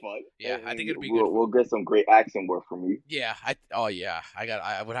 It'll be fun. Yeah, I think it'll be good. We'll get some great accent work from you. Yeah.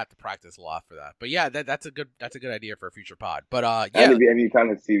 I would have to practice a lot for that. But yeah, that's a good idea for a future pod. But yeah. And if you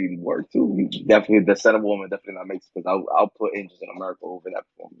kind of see work too, definitely the Son of a Woman definitely not makes because I'll put Angels in America over that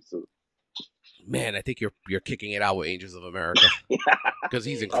performance too. Man, I think you're kicking it out with Angels of America because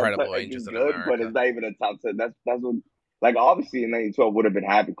he's incredible. Angels of America, but it's not even a top 10. That's what, like, obviously in 1912 would have been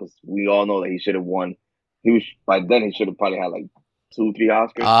happy because we all know that he should have won. By then he should have probably had like 2-3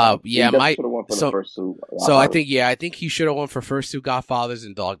 Oscars. Yeah, should have won for the first two. So I think he should have won for first two Godfathers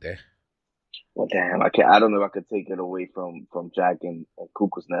and Dog Day. Well, damn, I don't know if I could take it away from Jack and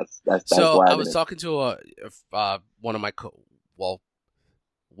Cuckoo's Nest. That's so I was talking to one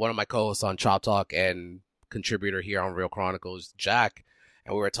of my co-hosts on Chop Talk and contributor here on Real Chronicles, Jack,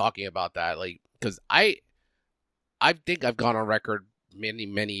 and we were talking about that, like, because I think I've gone on record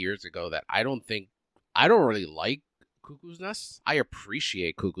many years ago that I don't really like Cuckoo's Nest. I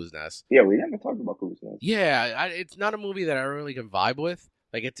appreciate Cuckoo's Nest. Yeah, we haven't talked about Cuckoo's Nest. Yeah, it's not a movie that I really can vibe with.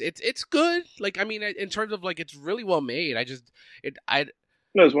 Like, it's good. Like, I mean, in terms of, like, it's really well made.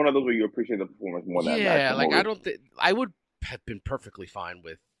 No, it's one of those where you appreciate the performance more than that. Yeah, like, I don't think I would have been perfectly fine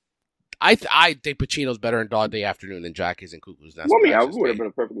with. I think Pacino's better in Dog Day Afternoon than Jack is in Cuckoo's Nest. Well, I mean, I would have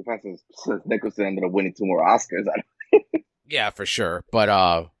been perfectly fine since Nicholson ended up winning 2 more Oscars. Yeah, for sure. But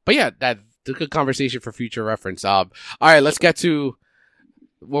yeah, that's a good conversation for future reference. All right, let's get to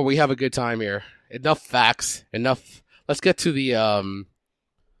Well, we have a good time here. Enough facts. Enough. Let's get to the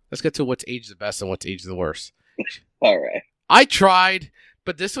Let's get to what's aged the best and what's aged the worst. All right. I tried,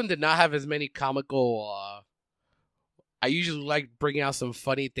 but this one did not have as many comical. I usually like bringing out some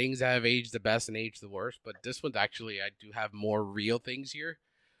funny things that have aged the best and aged the worst, but this one's actually I do have more real things here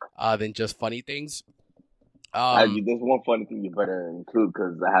than just funny things. There's one funny thing you better include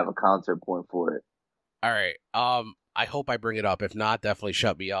because I have a counterpoint for it. All right. I hope I bring it up. If not, definitely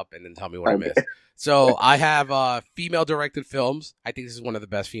shut me up and then tell me what I missed. So I have female directed films. I think this is one of the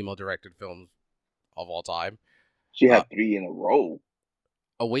best female directed films of all time. She had 3 in a row.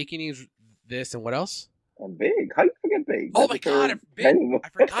 Awakenings, this, and what else? And Big. How you forget Big? Oh my God, Big. I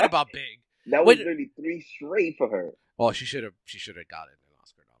forgot about Big. That was really 3 straight for her. Well, she should have gotten an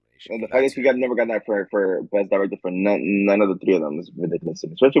Oscar nomination. And the fact that she never got that for Best Director for none of the 3 of them is ridiculous.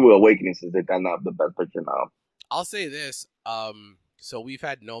 Especially with Awakening, since they got the Best Picture now. I'll say this. So we've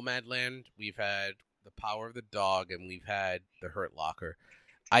had Nomadland, we've had The Power of the Dog, and we've had The Hurt Locker.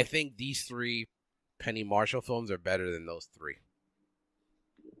 I think these 3 Penny Marshall films are better than those 3.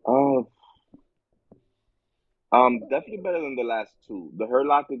 Definitely better than the last 2. The Hurt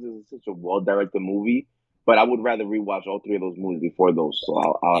Locker is such a well-directed movie, but I would rather rewatch all 3 of those movies before those. So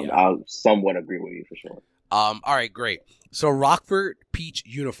I'll somewhat agree with you for sure. All right, great. So Rockford Peach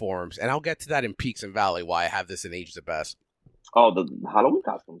uniforms, and I'll get to that in Peaks and Valley. Why I have this in Age the Best. Oh, the Halloween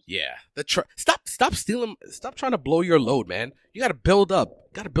costumes. Yeah, stop stealing. Stop trying to blow your load, man. You got to build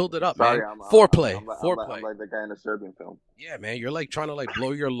up. Got to build it up, Sorry, man. Foreplay. I'm like the guy in the Serbian film. Yeah, man. You're like trying to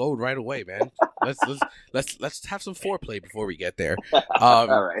blow your load right away, man. Let's have some foreplay before we get there. All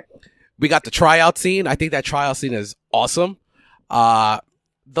right. We got the tryout scene. I think that tryout scene is awesome. The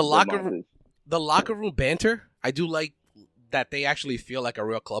locker room banter. I do like that they actually feel like a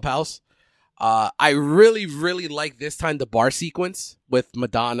real clubhouse. I really, really like this time the bar sequence with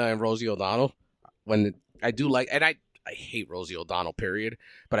Madonna and Rosie O'Donnell. When I do like, and I hate Rosie O'Donnell, period,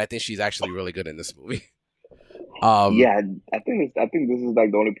 but I think she's actually really good in this movie. Yeah, I think this is like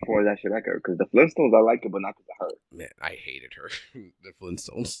the only performance I should like her because the Flintstones I like it, but not because of her. Man, I hated her. The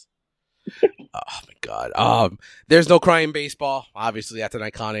Flintstones. Oh my God. There's no crying baseball. Obviously, that's an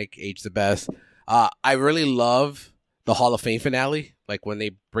iconic Age the Best. I really love the Hall of Fame finale, like when they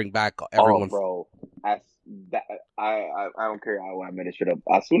bring back everyone. Oh, bro, I don't care how I made it shit up.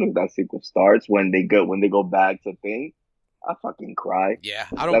 As soon as that sequence starts, when they go back to thing, I fucking cry. Yeah,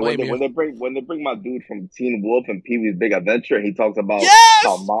 I don't blame you. When they bring my dude from Teen Wolf and Pee Wee's Big Adventure, and he talks about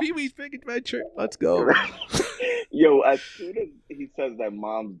Pee Wee's Big Adventure. Let's go. Yo, as soon as he says that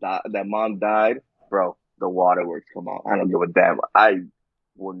mom died, bro, the waterworks come out. I don't give a damn. I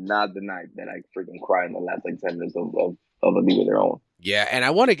will not deny that I freaking cry in the last 10 minutes of A League of Their Own. Yeah, and I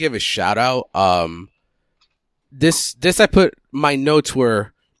want to give a shout out. This I put my notes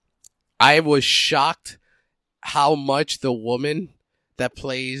were I was shocked how much the woman that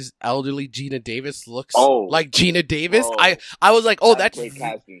plays elderly Gina Davis looks like Gina Davis. I was like, that's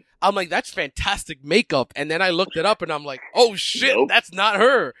I'm like, that's fantastic makeup. And then I looked it up and I'm like, oh shit, that's not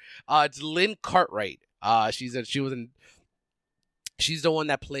her. It's Lynn Cartwright. She's the one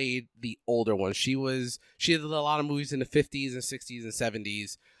that played the older one. She did a lot of movies in the 50s and 60s and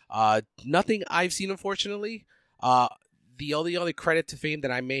 70s. Nothing I've seen, unfortunately. The only credit to fame that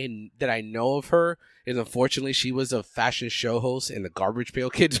I know of her is, unfortunately, she was a fashion show host in the Garbage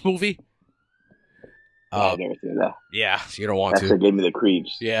Pail Kids movie. I've never seen that. Yeah, you don't want to. That gave me the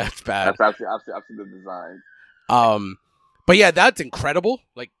creeps. Yeah, it's bad. I've seen the design. But yeah, that's incredible.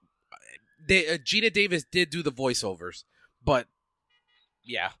 Like, Gina Davis did do the voiceovers, but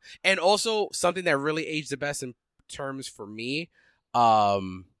yeah, and also something that really aged the best in terms for me,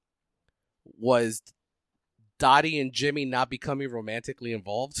 was Dottie and Jimmy not becoming romantically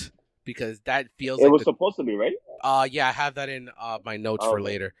involved, because that feels it was supposed to be, right? Yeah, I have that in my notes for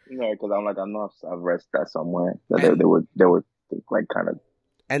later. Yeah, because I'm like, I know I've read that somewhere that they were like kind of.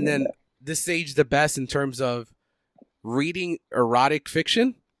 And then this aged the best in terms of reading erotic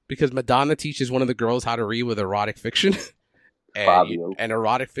fiction, because Madonna teaches one of the girls how to read with erotic fiction. And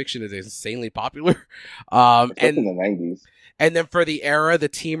erotic fiction is insanely popular. And in the 90s. And then for the era, the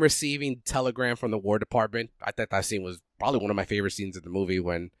team receiving telegram from the War Department, I thought that scene was probably one of my favorite scenes of the movie,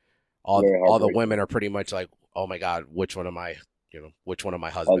 when all the women are pretty much like, oh my God, which one of my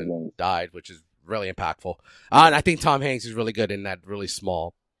husbands died, which is really impactful. And I think Tom Hanks is really good in that really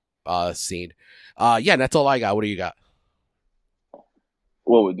small scene. Yeah, and that's all I got. What do you got?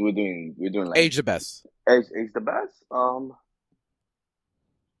 Well, we're doing like Age the Best. Age the Best.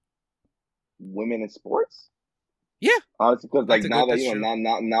 Women in sports. Yeah, honestly, because like now that we know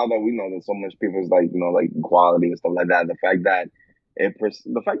that so much people's like equality and stuff like that. The fact that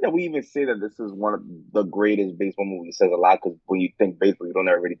The fact that we even say that this is one of the greatest baseball movies says a lot. Because when you think baseball, you don't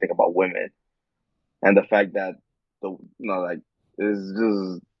ever really think about women, and the fact that like it's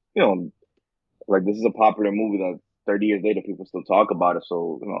just like this is a popular movie that 30 years later people still talk about it.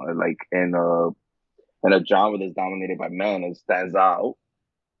 So like in a genre that's dominated by men, it stands out.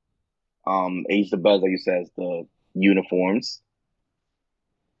 Age the best, like you said, is the uniforms.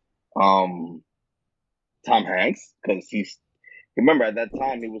 Um, Tom Hanks, because he's remember at that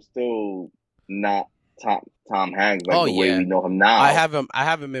time he was still not Tom Hanks like Oh the way yeah, we know him now. I have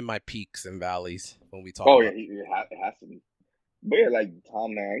him in my peaks and valleys when we talk. Oh about yeah, it has to be. But yeah, like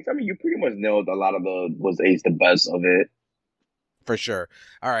Tom Hanks. I mean, you pretty much nailed a lot of was Age the best of it. For sure.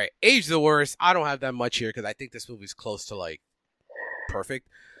 All right, Age the worst. I don't have that much here because I think this movie's close to like perfect.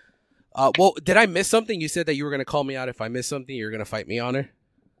 Well, did I miss something? You said that you were gonna call me out if I missed something. You were gonna fight me on it.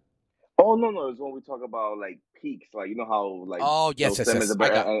 Oh no, it's when we talk about like peaks, like you know how like Oh yes, Bill yes, Simmons yes.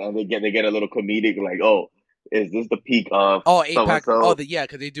 I got. and they get a little comedic, like, oh, is this the peak of Oh, so and Apex. Oh, so? yeah,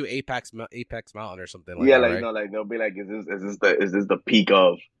 because they do Apex Mountain or something like Yeah, that, like right? like they'll be like, is this the peak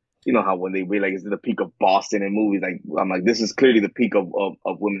of how when they be like, is this the peak of Boston in movies? Like I'm like, this is clearly the peak of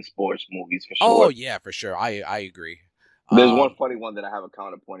women's sports movies for Oh sure. yeah, for sure. I agree. There's one funny one that I have a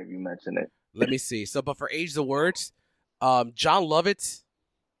counterpoint if you mention it. Let me see. So, but for Age the Words, John Lovitz.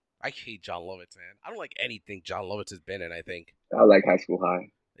 I hate John Lovitz, man. I don't like anything John Lovitz has been in. I think. I like High School High.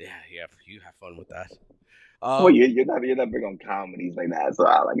 Yeah, you have fun with that. Well, you're not big on comedies like that, so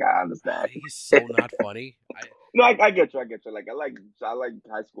I understand. He's so not funny. No, I get you. Like I like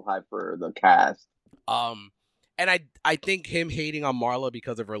High School High for the cast. And I think him hating on Marla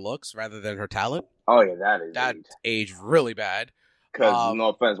because of her looks rather than her talent. Oh yeah, that aged really bad. Because no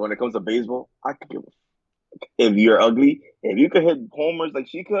offense, when it comes to baseball, I could give if you're ugly, if you could hit homers like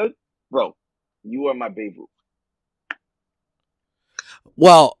she could, bro, you are my Babe Ruth.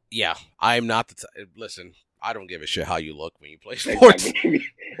 Well, yeah, I'm not listen, I don't give a shit how you look when you play sports.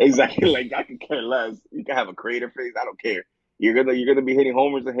 Exactly. Like I could care less. You can have a creative face. I don't care. You're gonna be hitting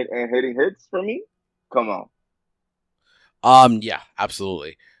homers and hitting hits for me. Come on. Yeah,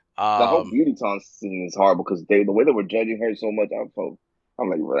 absolutely. The whole beauty talent scene is horrible because the way they were judging her so much. I'm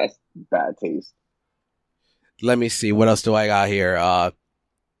like, well, that's bad taste. Let me see. What else do I got here?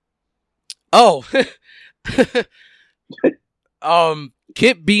 Oh.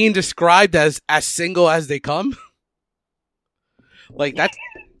 Kit being described as single as they come. Like that's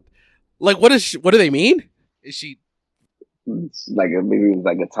like what do they mean? Is she it's like maybe it's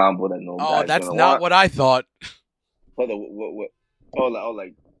like a tomboy that no Oh, that's not what I thought. What?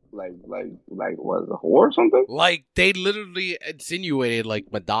 Like was a whore or something? Like they literally insinuated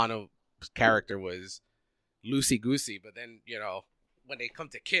like Madonna's character was loosey goosey, but then when they come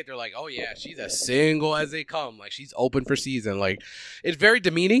to Kit, they're like, oh yeah, she's as single as they come. Like she's open for season. Like it's very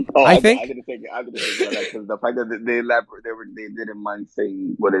demeaning. I think. I didn't think that because the fact that they didn't mind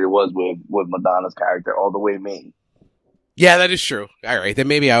saying what it was with Madonna's character all the way mean. Yeah, that is true. All right, then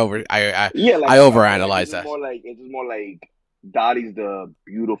maybe I overanalyzed that. It's just more like Dottie's the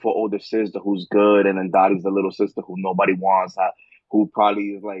beautiful older sister who's good, and then Dottie's the little sister who nobody wants, who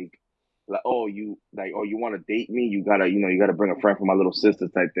probably is like you want to date me, you gotta bring a friend for my little sister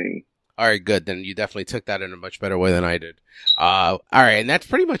type thing. All right, good. Then you definitely took that in a much better way than I did. All right, and that's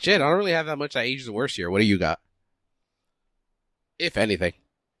pretty much it. I don't really have that much that Age the Worst here. What do you got? If anything.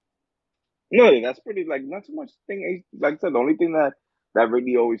 No, that's pretty not too much thing. Like I said, the only thing that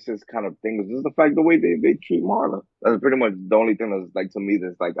really always says kind of thing is the fact the way they treat Marla. That's pretty much the only thing that's to me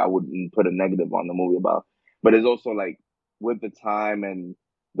that's I wouldn't put a negative on the movie about. But it's also with the time and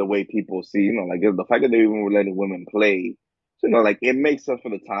the way people see, the fact that they even were letting women play, it makes sense for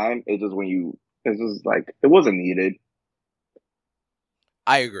the time. It's just it's just it wasn't needed.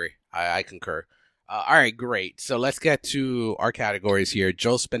 I agree. I concur. All right, great. So let's get to our categories here.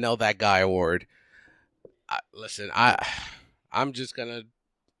 Joe Spinell, That Guy Award. Listen, I'm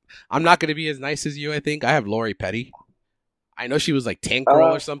not gonna be as nice as you. I think I have Lori Petty. I know she was like Tank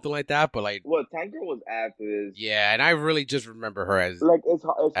Girl or something like that, but well, Tank Girl was after this. Yeah, and I really just remember her as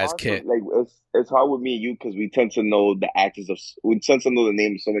it's Kit. It's hard with me and you because we tend to know the we tend to know the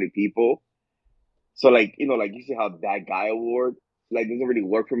name of so many people. So you see how That Guy Award doesn't really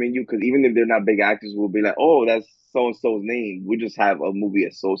work for me and you because even if they're not big actors, we'll be like, oh, that's so and so's name. We just have a movie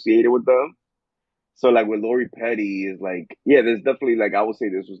associated with them. So with Lori Petty is there's definitely I would say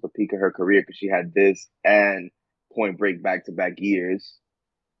this was the peak of her career because she had this and Point Break back-to-back years.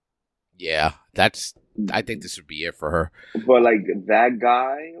 Yeah, I think this would be it for her. But That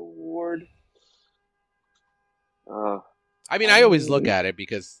Guy Award. I mean, I always look at it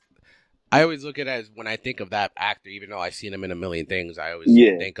because I always look at it as when I think of that actor, even though I've seen him in a million things, I always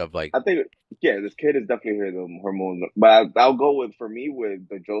Yeah, think of like, I think this kid is definitely here the hormones, but I'll go with for me with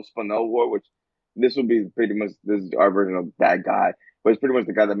the Joe Spinell Award, which this would be pretty much this is our version of that guy, but it's pretty much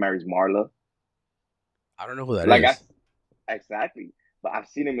the guy that marries Marla. I don't know who that Like is. exactly, but I've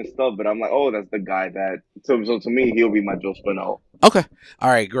seen him in stuff, but I'm like, oh, that's the guy that. So to me, he'll be my Joe Spinell. Okay. All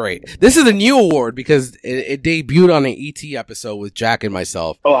right, great. This is a new award because it debuted on an ET episode with Jack and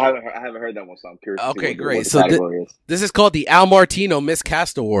myself. Oh, I haven't heard that one, so I'm curious. Okay, great. What the So category is. This is called the Al Martino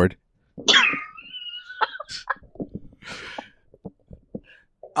Miscast Award.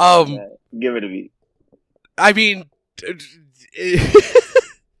 Give it to me. I mean,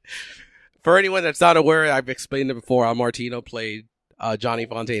 for anyone that's not aware, I've explained it before. Al Martino played Johnny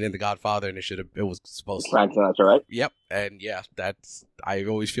Fontane in The Godfather, and it was supposed to. Frank Sinatra, right? Yep, and yeah, I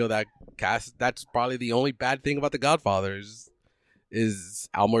always feel that cast. That's probably the only bad thing about The Godfather is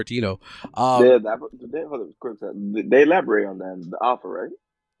Al Martino. They elaborate on that in the offer, right?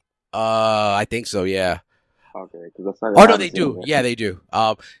 I think so. Yeah. Okay, because that's not. Oh no, they do. Yeah, they do.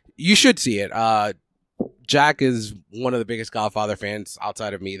 You should see it. Jack is one of the biggest Godfather fans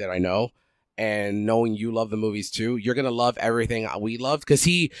outside of me that I know. And knowing you love the movies too, you're gonna love everything we loved because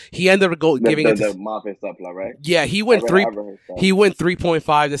he ended up giving it the mafia stuff, right? Yeah, he went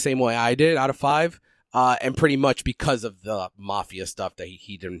 3.5 the same way I did out of 5, and pretty much because of the mafia stuff that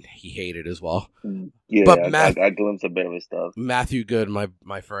he hated as well. Yeah, but I glimpsed a bit of his stuff. Matthew Good,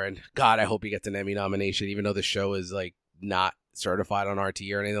 my friend, God, I hope he gets an Emmy nomination, even though the show is like not certified on RT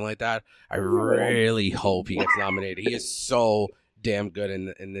or anything like that. I really hope he gets nominated. He is so damn good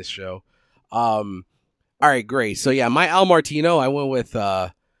in this show. All right, great. So yeah, my Al Martino, I went with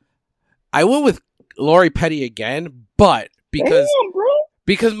Lori Petty again, but because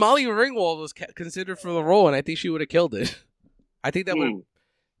Molly Ringwald was considered for the role, and I think she would have killed it. I think that would.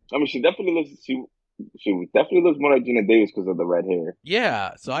 I mean, she definitely looks more like Gina Davis because of the red hair.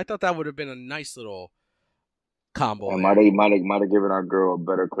 Yeah, so I thought that would have been a nice little combo. And might have given our girl a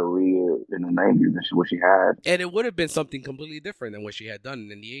better career in the 90s than what she had. And it would have been something completely different than what she had done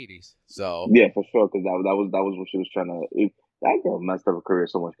in the 80s. So yeah, for sure, because that was what she was trying to. That girl messed up her career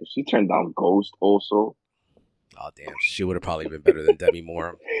so much because she turned down Ghost also. Oh damn, she would have probably been better than Demi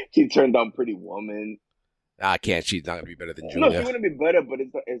Moore. She turned down Pretty Woman. I can't. She's not gonna be better than Julia. No, she wouldn't be better, but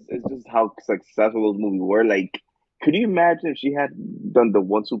it's just how successful those movies were. Like, could you imagine if she had done the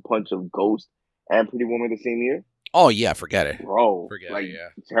 1-2 punch of Ghost and Pretty Woman the same year? Oh yeah, forget it, bro. Forget it. Yeah,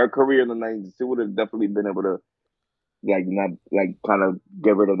 her career in the 90s, she would have definitely been able to, not kind of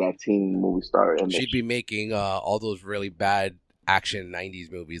get rid of that teen movie star image. She'd be making all those really bad action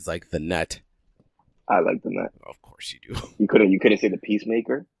 90s movies like The Net. I like The Net. Of course you do. You couldn't say The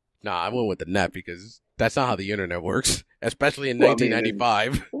Peacemaker. Nah, I went with The Net because that's not how the internet works, especially in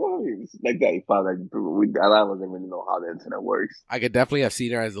 1995. Like that, I wasn't really know how the internet works. I could definitely have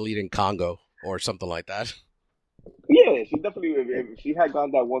seen her as the lead in Congo or something like that. Yeah, she definitely. If she had gone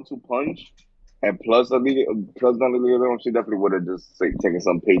that 1-2 punch, and plus not the other one, she definitely would have just taken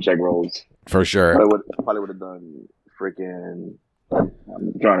some paycheck roles. For sure. Probably would have done freaking.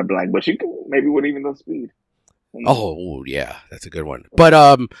 I'm drawing a blank, but she maybe would even done Speed. Oh yeah, that's a good one.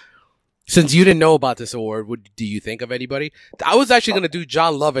 But since you didn't know about this award, do you think of anybody? I was actually going to do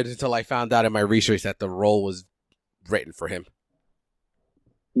John Lovett until I found out in my research that the role was written for him.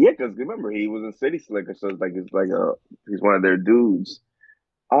 Yeah, because remember he was in City Slicker, so he's one of their dudes.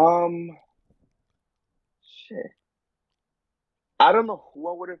 Shit. I don't know who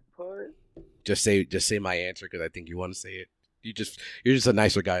I would have put. Just say my answer because I think you want to say it. You're just a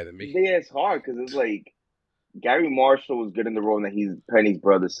nicer guy than me. Yeah, it's hard because it's like Gary Marshall was good in the role, and he's Penny's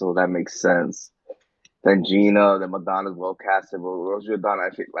brother, so that makes sense. Then Gina, then Madonna's well casted. Rosie O'Donnell, I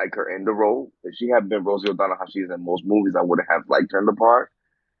actually like her in the role. If she had been Rosie O'Donnell, how she is in most movies, I would have liked her in the part.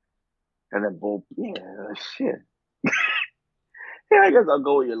 And then both, shit. Yeah, I guess I'll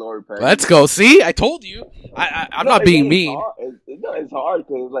go with your Lori Petty. Let's go. See, I told you. I'm not being mean. It's hard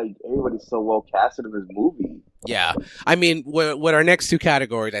because everybody's so well casted in this movie. Yeah, I mean, with our next two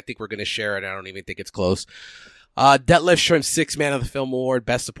categories, I think we're going to share it. I don't even think it's close. Detlef Schrempf's 6th Man of the Film Award,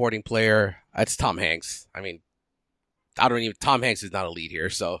 Best Supporting Player. That's Tom Hanks. I mean, Tom Hanks is not a lead here,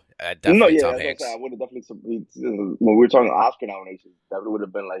 so definitely Tom Hanks. I would have definitely, when we were talking Oscar nominations, that would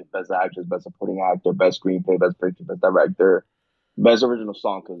have been like Best Actress, Best Supporting Actor, Best Screenplay, Best Picture, Best Director, Best Original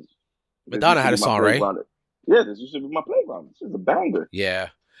Song, because Madonna had a song, right? Yeah, this used to be my playground. This is a banger. Yeah.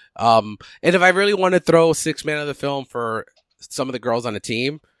 And if I really want to throw 6th Man of the Film for some of the girls on the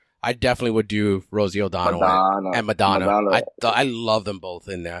team, I definitely would do Rosie O'Donnell and Madonna. I love them both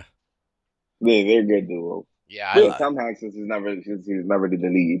in there. They're good duo. Yeah, Tom Hanks since he's never the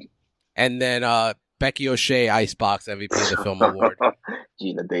lead. And then Becky O'Shea, Icebox MVP of the Film Award.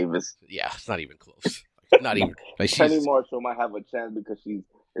 Gina Davis. Yeah, it's not even close. Not even. Like Penny Marshall might have a chance because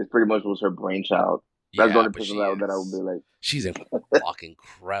it's pretty much was her brainchild. That's the only person that I would be like. She's fucking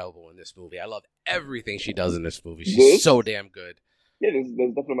incredible in this movie. I love everything she does in this movie. She's so damn good. Yeah, this is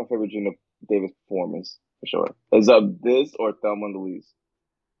definitely my favorite Gina Davis performance for sure. Is this or Thelma and Louise?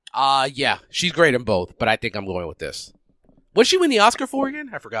 Yeah, she's great in both, but I think I'm going with this. What'd she win the Oscar for again?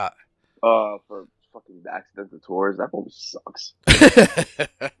 I forgot. For fucking Accidental Tours. That movie sucks.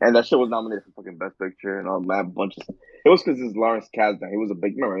 And that shit was nominated for fucking Best Picture and all that bunch of stuff. It was because it's Lawrence Kasdan. He was a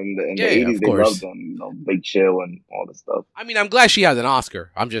big, remember, in the 80s, they loved him, you know, Big Chill and all this stuff. I mean, I'm glad she has an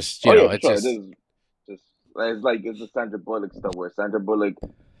Oscar. I'm just, you know, it's sure. just... It's like, it's the Sandra Bullock stuff where Sandra Bullock,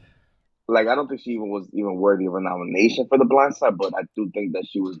 like, I don't think she was worthy of a nomination for The Blind Side, but I do think that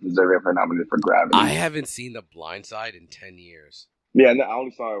she was deserving of her nomination for Gravity. I haven't seen The Blind Side in 10 years. Yeah, I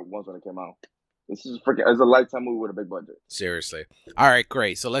only saw it once when it came out. This is freaking, it's a Lifetime movie with a big budget. Seriously. All right,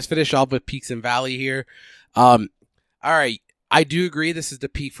 great. So let's finish off with Peaks and Valley here. All right. I do agree this is the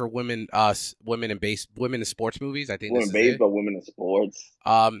peak for women in sports movies. I think women in baseball, women in sports.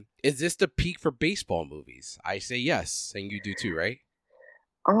 Is this the peak for baseball movies? I say yes, and you do too, right?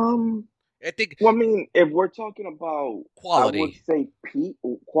 I think. Well, I mean, if we're talking about quality, I would say peak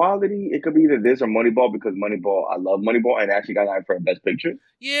quality. It could be either this or Moneyball because Moneyball, I love Moneyball, and actually got nominated for Best Picture.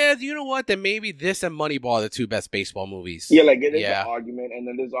 Yeah, you know what? Then maybe this and Moneyball are the two best baseball movies. Yeah, like there's an argument, and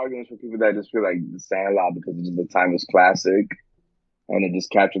then there's arguments for people that just feel like The Sandlot because it's just the timeless classic, and it just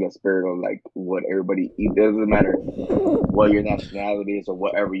captured that spirit of like what everybody. It doesn't matter what your nationality is or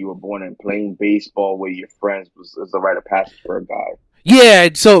whatever you were born in. Playing baseball with your friends is a rite of passage for a guy. Yeah,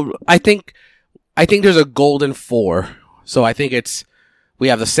 so I think there's a golden four. So I think we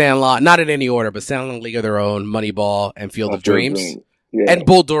have The Sandlot, not in any order, but Sandlot, League of Their Own, Moneyball, and Field of Dreams. Yeah. And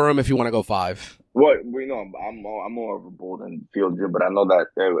Bull Durham if you want to go 5. Well, we know I'm more of a Bull than Field of Dreams, but I know that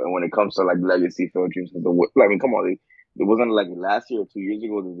when it comes to like legacy Field of Dreams, I mean, come on, it wasn't like last year or 2 years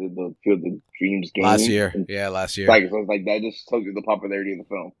ago they did the Field of Dreams game. Last year. Last year. Like, so it's like that just tells you the popularity of the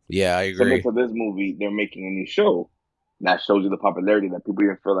film. Yeah, I agree. So for this movie, they're making a new show. That shows you the popularity that people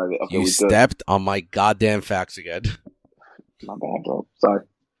didn't feel like. Okay, you stepped on my goddamn facts again. My bad, bro. Sorry.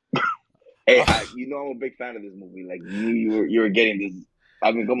 Hey, you know I'm a big fan of this movie. Like you were getting this.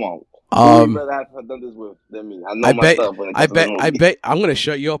 I mean, come on. Who would rather have done this with than me? I know myself. I bet. I'm gonna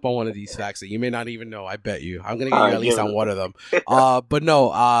shut you up on one of these facts that you may not even know. I bet you. I'm gonna get you at least on one of them. But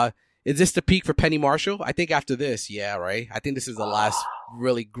no. Is this the peak for Penny Marshall? I think after this, yeah, right. I think this is the last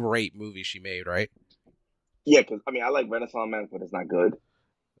really great movie she made, right? Yeah, because, I mean, I like Renaissance Man, but it's not good.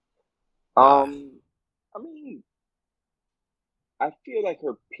 I mean, I feel like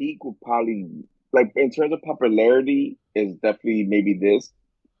her peak would probably, like, in terms of popularity, is definitely maybe this.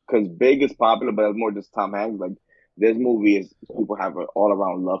 Because Big is popular, but it's more just Tom Hanks. Like, this movie is, people have an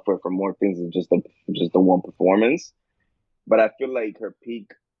all-around love for more things than just the one performance. But I feel like her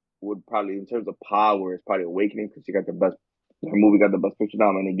peak would probably, in terms of power, is probably Awakening, because her movie got the Best Picture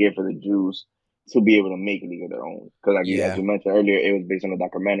nomination, and they gave her the juice to be able to make League of Their Own. Because, like, as you mentioned earlier, it was based on a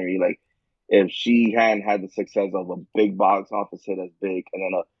documentary. Like, if she hadn't had the success of a big box office hit as Big and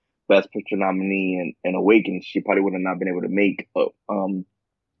then a Best Picture nominee and Awakening, she probably would have not been able to make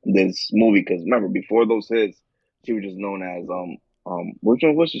this movie. Because remember, before those hits, she was just known as which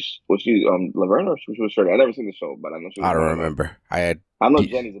one was she Laverne or she was Shirley? I never seen the show, but I know she was. I don't remember. I know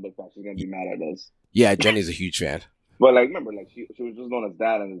Jenny's a big fan. She's gonna be mad at us. Yeah, Jenny's a huge fan. But like, remember, like she was just known as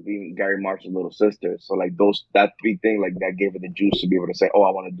that and as being Gary Marshall's little sister. So like that 3 things, like that gave her the juice to be able to say, "Oh,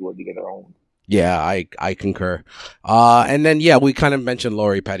 I want to do it to get her own." Yeah, I concur. And then we kind of mentioned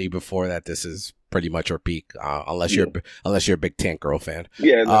Lori Petty before that. This is pretty much her peak, unless you're a big Tank Girl fan.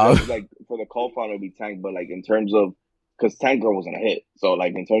 Yeah, like for the cult fan, it'll be Tank. But like in terms of, because Tank Girl wasn't a hit, so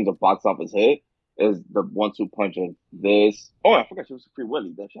like in terms of box office hit, is the 1-2 punch of this. Oh, I forgot she was Free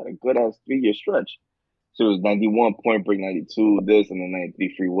Willy. That she had a good ass 3-year stretch. She was 91, Point Break 92, this, and then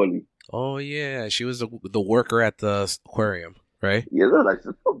 93, Free Willy. Oh, yeah. She was the worker at the aquarium, right? Yeah, they're like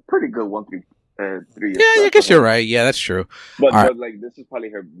a pretty good 1-3 years. Yeah, I guess you're right. Yeah, that's true. But like, this is probably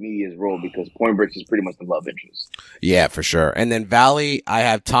her meatiest role because Point Break is pretty much the love interest. Yeah, for sure. And then Valley, I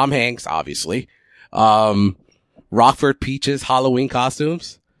have Tom Hanks, obviously. Rockford Peaches Halloween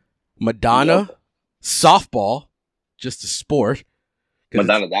costumes. Madonna. Yep. Softball. Just a sport.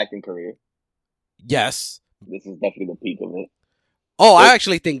 Madonna's acting career. Yes. This is definitely the peak of it. Oh, I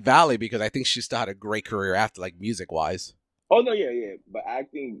actually think Valley because I think she still had a great career after, like, music-wise. Oh, no, yeah. But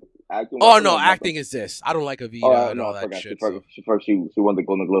acting. Oh, no, acting is this. I don't like Evita and all that shit. She won the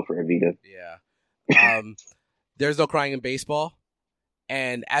Golden Globe for Evita. Yeah. There's No Crying in Baseball.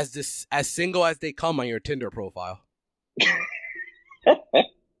 and as single as they come on your Tinder profile.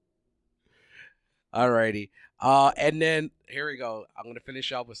 Alrighty. And then here we go. I'm gonna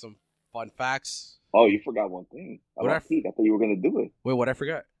finish up with some fun facts. Oh, you forgot one thing. About peak. I thought you were gonna do it. Wait, what? I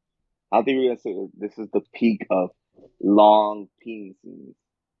forgot. I think you were gonna say this is the peak of long penises.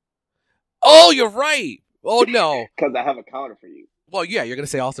 Oh, you're right. Oh no, because I have a counter for you. Well, yeah, you're gonna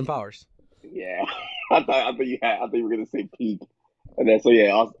say Austin Powers. Yeah, I thought you were gonna say peak, and then so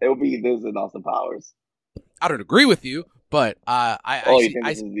yeah, it'll be this and Austin Powers. I don't agree with you, but you think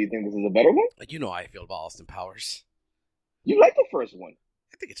this is a better one? You know how I feel about Austin Powers. You like the first one?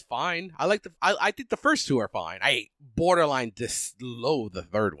 I think it's fine. I think the first two are fine. I borderline loathe the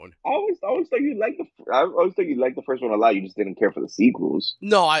third one. I always thought you liked the first one a lot. You just didn't care for the sequels.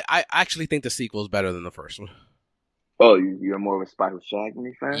 No, I actually think the sequel is better than the first one. Oh, you're more of a Spike with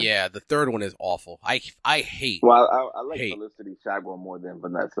Shaggy fan? Yeah, the third one is awful. I hate. Well, I like Felicity Shagwell more than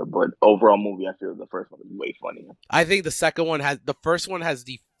Vanessa, but overall movie, I feel the first one is way funnier. I think the first one has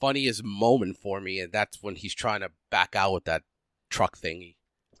the funniest moment for me, and that's when he's trying to back out with that truck thingy.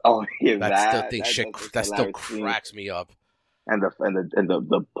 Oh yeah, that still cracks me up. And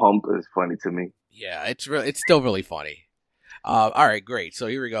the pump is funny to me. Yeah, it's still really funny. All right, great. So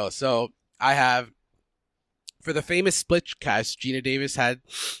here we go. So I have. For the famous Split cast, Geena Davis had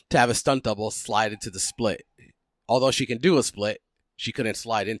to have a stunt double slide into the split. Although she can do a split, she couldn't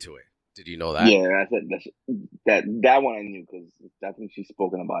slide into it. Did you know that? Yeah, that one I knew because I think she's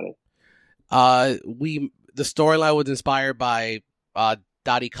spoken about it. The storyline was inspired by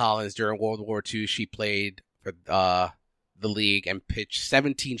Dottie Collins during World War II. She played for the league and pitched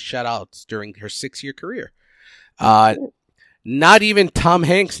 17 shutouts during her 6-year career. Not even Tom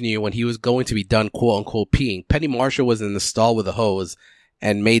Hanks knew when he was going to be done, quote unquote, peeing. Penny Marshall was in the stall with a hose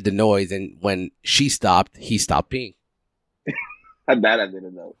and made the noise, and when she stopped, he stopped peeing. That I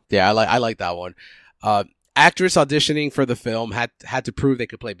didn't know. Yeah, I like that one. Actress auditioning for the film had to prove they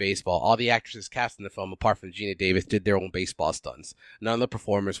could play baseball. All the actresses cast in the film, apart from Geena Davis, did their own baseball stunts. None of the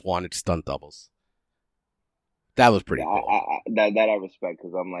performers wanted stunt doubles. That was pretty cool. That I respect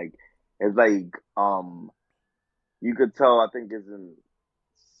because I'm like, it's like you could tell, I think it's in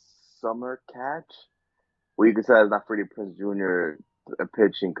Summer Catch, where you could tell it's not Freddie Prinze Jr.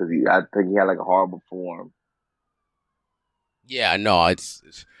 pitching because I think he had like a horrible form. Yeah, no, it's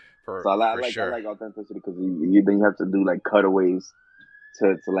for sure. I like authenticity because then you have to do like cutaways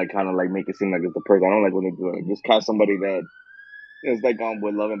to like kind of like make it seem like it's the person. I don't like when they do it. Just cast somebody that it's like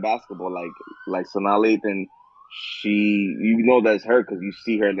with Love and Basketball, like Sanaa Lathan. You know that's her because you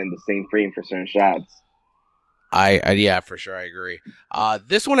see her in the same frame for certain shots. Yeah, for sure, I agree.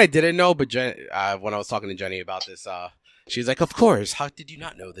 This one I didn't know, but when I was talking to Jenny about this, she's like, "Of course, how did you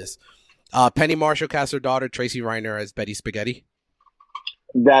not know this?" Penny Marshall cast her daughter Tracy Reiner as Betty Spaghetti.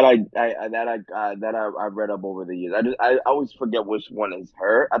 That I read up over the years. I always forget which one is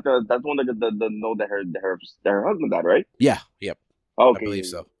her. I thought that's one that the know that her husband died, right? Yeah, yep. Okay, I believe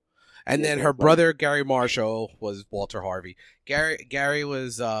so. And then her brother Gary Marshall was Walter Harvey. Gary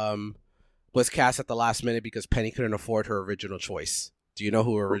was cast at the last minute because Penny couldn't afford her original choice. Do you know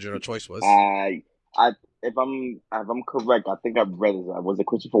who her original choice was? If I'm correct, I think I've read it. Was it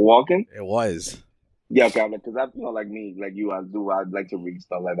Christopher Walken? It was. Yeah, okay. Because like me, like you, I'd like to read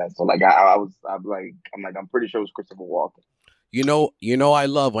stuff like that. So like I'm pretty sure it was Christopher Walken. You know, I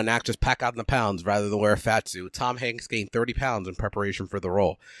love when actors pack out the pounds rather than wear a fat suit. Tom Hanks gained 30 pounds in preparation for the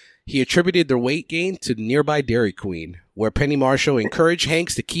role. He attributed their weight gain to nearby Dairy Queen, where Penny Marshall encouraged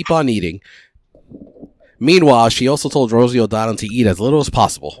Hanks to keep on eating. Meanwhile, she also told Rosie O'Donnell to eat as little as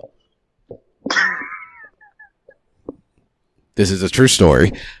possible. This is a true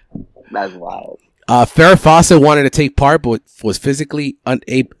story. That's wild. Farrah Fawcett wanted to take part, but was physically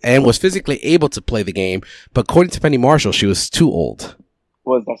able to play the game. But according to Penny Marshall, she was too old.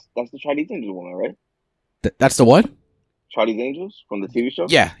 Well, that's the Charlie's Angels woman, right? That's the what? Charlie's Angels from the TV show?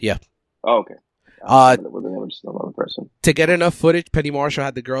 Yeah. Oh, okay. Just another person. To get enough footage, Penny Marshall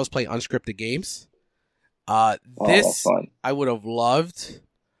had the girls play unscripted games. This I would have loved,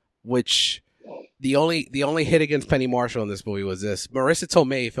 which the only hit against Penny Marshall in this movie was this. Marissa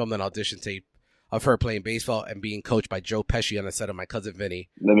Tomei filmed an audition tape of her playing baseball and being coached by Joe Pesci on the set of My Cousin Vinny.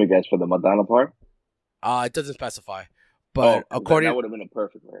 Let me guess, for the Madonna part? It doesn't specify. But that would have been a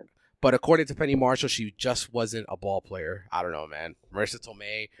perfect man. But according to Penny Marshall, she just wasn't a ball player. I don't know, man. Marissa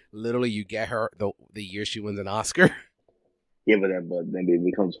Tomei, literally, you get her the year she wins an Oscar. Yeah, but then it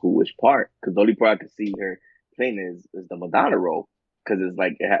becomes which part? Because the only part I could see her playing is the Madonna role. Because it's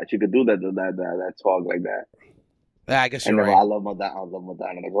like she could do that talk like that. Yeah, I guess you're right. I love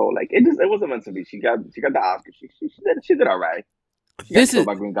Madonna. The role. Like it wasn't meant to be. She got the Oscar. She did all right. She got This killed is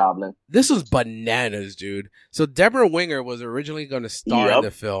by Green Goblin. this was bananas, dude. So Deborah Winger was originally going to star in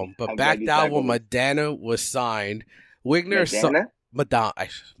the film, but I'm glad backed you out tagged when me. Madonna was signed. Winger Madonna?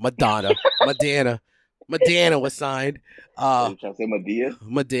 Madonna was signed. Are you trying to say Madea?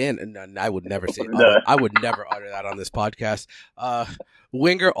 Madonna. No, I would never say. No. I would never utter that on this podcast.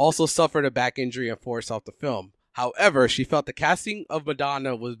 Winger also suffered a back injury and forced off the film. However, she felt the casting of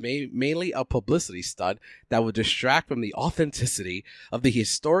Madonna was mainly a publicity stunt that would distract from the authenticity of the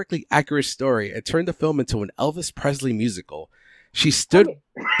historically accurate story and turn the film into an Elvis Presley musical. She stood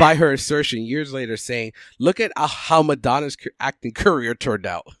by her assertion years later, saying, "Look at how Madonna's acting career turned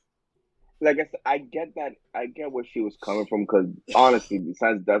out." Like I said, I get that. I get where she was coming from because honestly,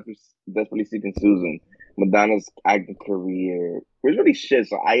 besides Desperately Seeking Susan, Madonna's acting career was really shit.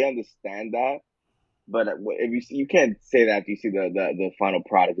 So I understand that. But if you can't say that if you see the final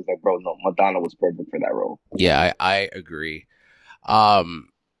product. It's like, bro, no, Madonna was perfect for that role. Yeah, I agree.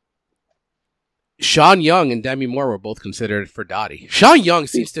 Sean Young and Demi Moore were both considered for Dottie. Sean Young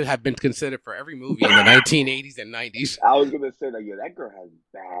seems to have been considered for every movie in the 1980s and 90s. I was gonna say that. Yeah, that girl has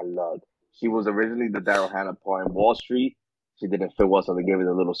bad luck. She was originally the Daryl Hannah part in Wall Street. She didn't fit well, so they gave her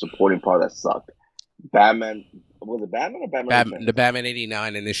the little supporting part that sucked. Batman, was it Batman or Batman? The Batman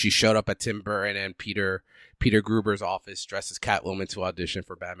 89, and then she showed up at Tim Burton and Peter Gruber's office dressed as Catwoman to audition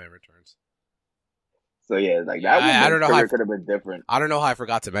for Batman Returns. So yeah, like that. I don't know how could have been different. I don't know how I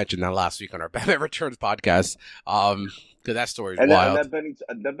forgot to mention that last week on our Batman Returns podcast. Because that story is wild. And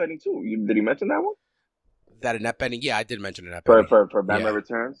Annette Bening too. Did he mention that one? That Annette Bening? Yeah, I did mention Annette Bening. For Batman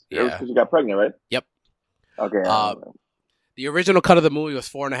Returns? Yeah. It was because she got pregnant, right? Yep. Okay. The original cut of the movie was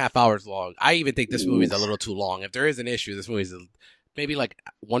 4.5 hours long. I even think this movie is a little too long. If there is an issue, this movie is maybe like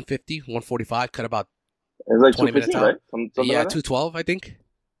 150, 145, cut about it's like 20 minutes out. Right? Something yeah, like 212, I think.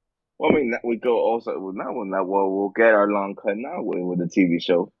 Well, I mean, we go also with that one. We'll get our long cut now with the TV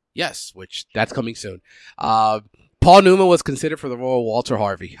show. Yes, which that's coming soon. Paul Newman was considered for the role of Walter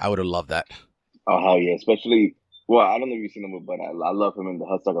Harvey. I would have loved that. Oh, hell yeah. Especially, well, I don't know if you've seen him, but I love him in the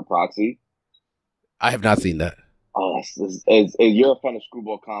Hudsucker Proxy. I have not seen that. Oh, you're a fan of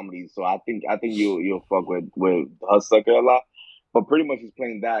screwball comedies, so I think you'll fuck with Hudsucker a lot. But pretty much he's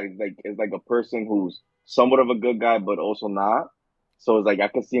playing that. It's like a person who's somewhat of a good guy, but also not. So it's like I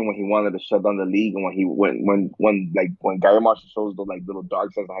could see him when he wanted to shut down the league, and when Gary Marshall shows the like little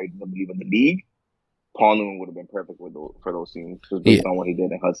dark sides of how he doesn't believe in the league. Paul Newman would have been perfect for those scenes, just based on what he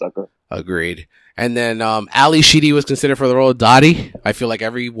did in Hudsucker. Agreed. And then Ali Sheedy was considered for the role of Dottie. I feel like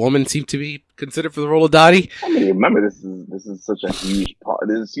every woman seemed to be considered for the role of Dottie. I mean, remember this is such a huge part.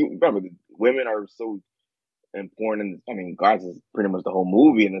 Remember, women are so important. Guys is pretty much the whole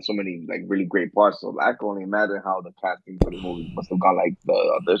movie, and there's so many like really great parts. So I can only imagine how the casting for the movie must have gone, like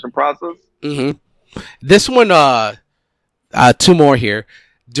the audition process. Mm-hmm. This one, two more here.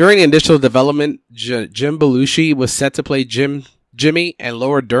 During initial development, Jim Belushi was set to play Jimmy, and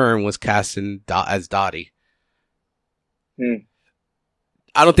Laura Dern was cast as Dottie. I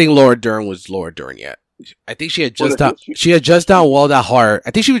don't think Laura Dern was Laura Dern yet. I think she had just done Wild at Heart.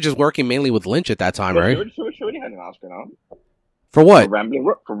 I think she was just working mainly with Lynch at that time, right? She already had an Oscar now. For what?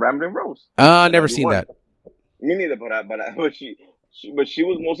 For Rambling Rose. Never seen that. Me neither, but she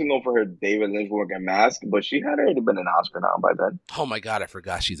was mostly known for her David Lynch work in Mask, but she had already been an Oscar now by then. Oh my god, I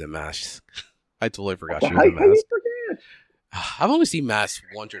forgot she's in Mask. I totally forgot she was in Mask. I've only seen Mask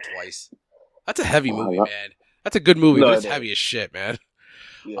once or twice. That's a heavy movie, man. That's a good movie, but it's heavy as shit, man.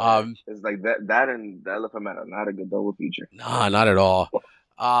 Yeah, it's like that and The Elephant Man are not a good double feature. Nah, not at all.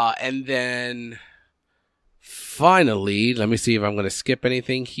 And then finally, let me see if I'm going to skip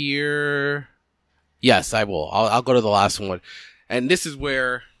anything here. Yes, I will. I'll go to the last one. And this is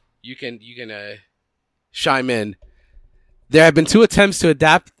where you can chime in. There have been 2 attempts to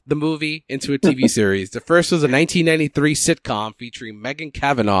adapt the movie into a TV series. The first was a 1993 sitcom featuring Megan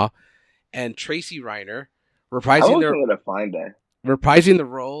Cavanagh and Tracy Reiner, reprising the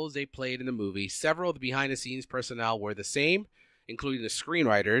roles they played in the movie. Several of the behind-the-scenes personnel were the same, including the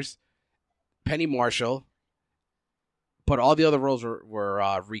screenwriters, Penny Marshall, but all the other roles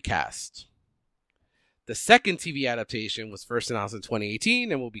were recast. The second TV adaptation was first announced in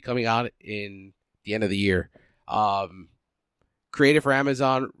 2018 and will be coming out in the end of the year. Created for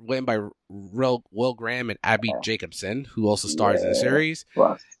Amazon, written by Will Graham and Abby Jacobson, who also stars in the series.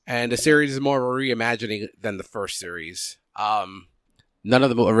 And the series is more of a reimagining than the first series. None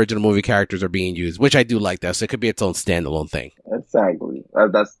of the original movie characters are being used, which I do like that. So it could be its own standalone thing. Exactly.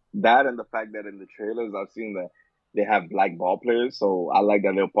 That's that, and the fact that in the trailers I've seen that they have black ball players, so I like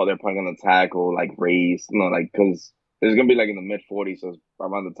that they're probably going to tackle like race, because there's gonna be like in the mid-40s, so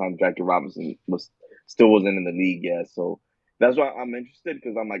around the time Jackie Robinson wasn't in the league yet. So That's why I'm interested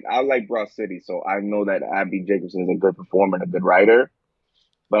because I'm like, I like Broad City, so I know that Abby Jacobson is a good performer and a good writer.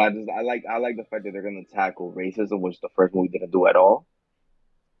 But I like the fact that they're gonna tackle racism, which the first movie didn't do at all.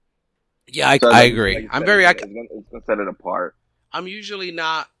 Yeah, I agree. I'm very. It's gonna set it apart. I'm usually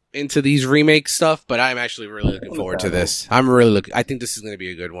not into these remake stuff, but I'm actually really looking forward to this. I'm really looking. I think this is going to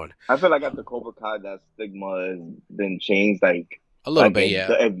be a good one. I feel like after Cobra Kai, that stigma has been changed, like a little like bit, yeah.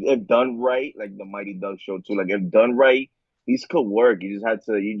 If done right, like the Mighty Duck show too, like if done right, these could work. You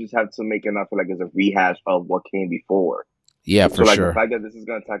just have to make it not feel like it's a rehash of what came before. Yeah, for like, sure. The fact that this is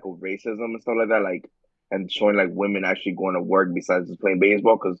gonna tackle racism and stuff like that, like, and showing like women actually going to work besides just playing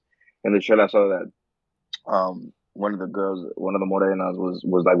baseball, because in the trailer I saw that one of the morenas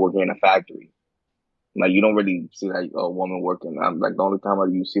was like working in a factory. Like you don't really see like a woman working. Like the only time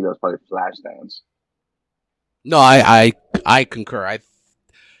you see that is probably Flashdance. No, I concur.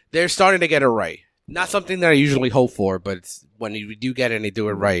 They're starting to get it right. Not something that I usually hope for, but it's, when you do get it and they do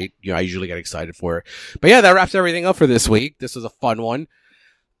it right, you know, I usually get excited for it. But yeah, that wraps everything up for this week. This was a fun one.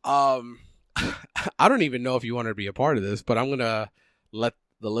 I don't even know if you want to be a part of this, but I'm gonna let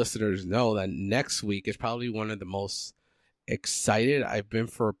the listeners know that next week is probably one of the most excited I've been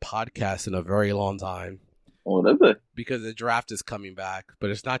for a podcast in a very long time. Oh, that's it. Because the draft is coming back,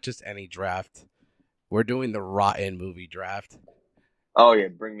 but it's not just any draft. We're doing the Rotten movie draft. Oh yeah,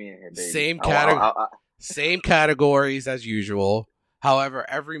 bring me in here, baby. Same categories as usual. However,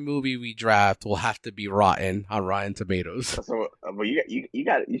 every movie we draft will have to be rotten on Rotten Tomatoes. So, but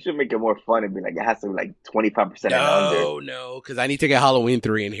you should make it more fun and be like, it has to be like 25% and under. No, because I need to get Halloween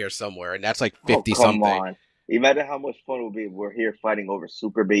 3 in here somewhere, and that's like 50 something. On. Imagine how much fun it would be if we're here fighting over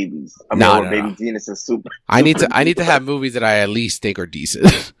super babies. Baby Genius is super. I need to have movies that I at least think are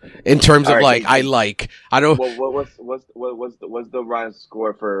decent in terms of like I like. I don't. What's the Rotten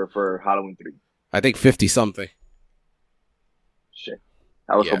score for Halloween 3? I think 50 something. Shit.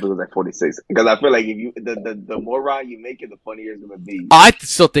 I was hoping it was like 46 because I feel like if you the more round you make it, the funnier it's gonna be. I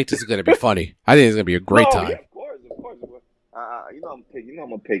still think this is gonna be funny. I think it's gonna be a great time. Yeah, of course. I'm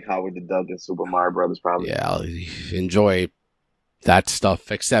gonna pick Howard the Duck and Super Mario Brothers probably. Yeah, I'll enjoy that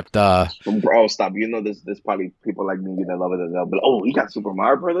stuff. Except, bro, stop. You know, there's probably people like me that love it. They'll be like, oh, you got Super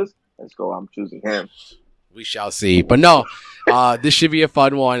Mario Brothers? Let's go. I'm choosing him. We shall see. But no, this should be a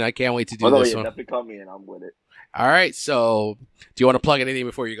fun one. I can't wait to do this one. Definitely call me and I'm with it. All right. So, do you want to plug anything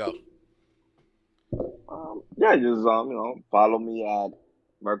before you go? Yeah, just follow me at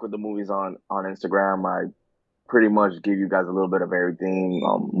Merc with the Movies on Instagram. I pretty much give you guys a little bit of everything: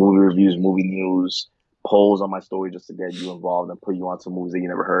 movie reviews, movie news, polls on my story just to get you involved and put you on some movies that you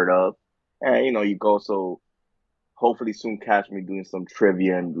never heard of. And you can also hopefully soon catch me doing some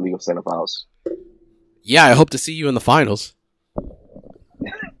trivia and League of Cinephiles. Yeah, I hope to see you in the finals.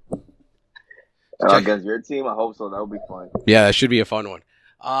 Against your team, I hope so. That would be fun. Yeah, that should be a fun one.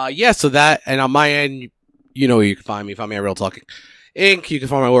 So that, and on my end, you know where you can find me. Find me at Real Talking Inc. You can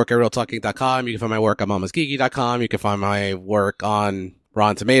find my work at realtalking.com. You can find my work at mamasgeeky.com. You can find my work on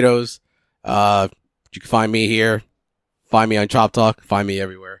Rotten Tomatoes. You can find me here. Find me on Chop Talk. Find me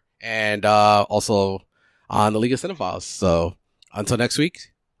everywhere. And also on the League of Cinephiles. So until next week,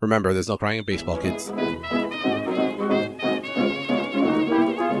 remember, there's no crying in baseball, kids.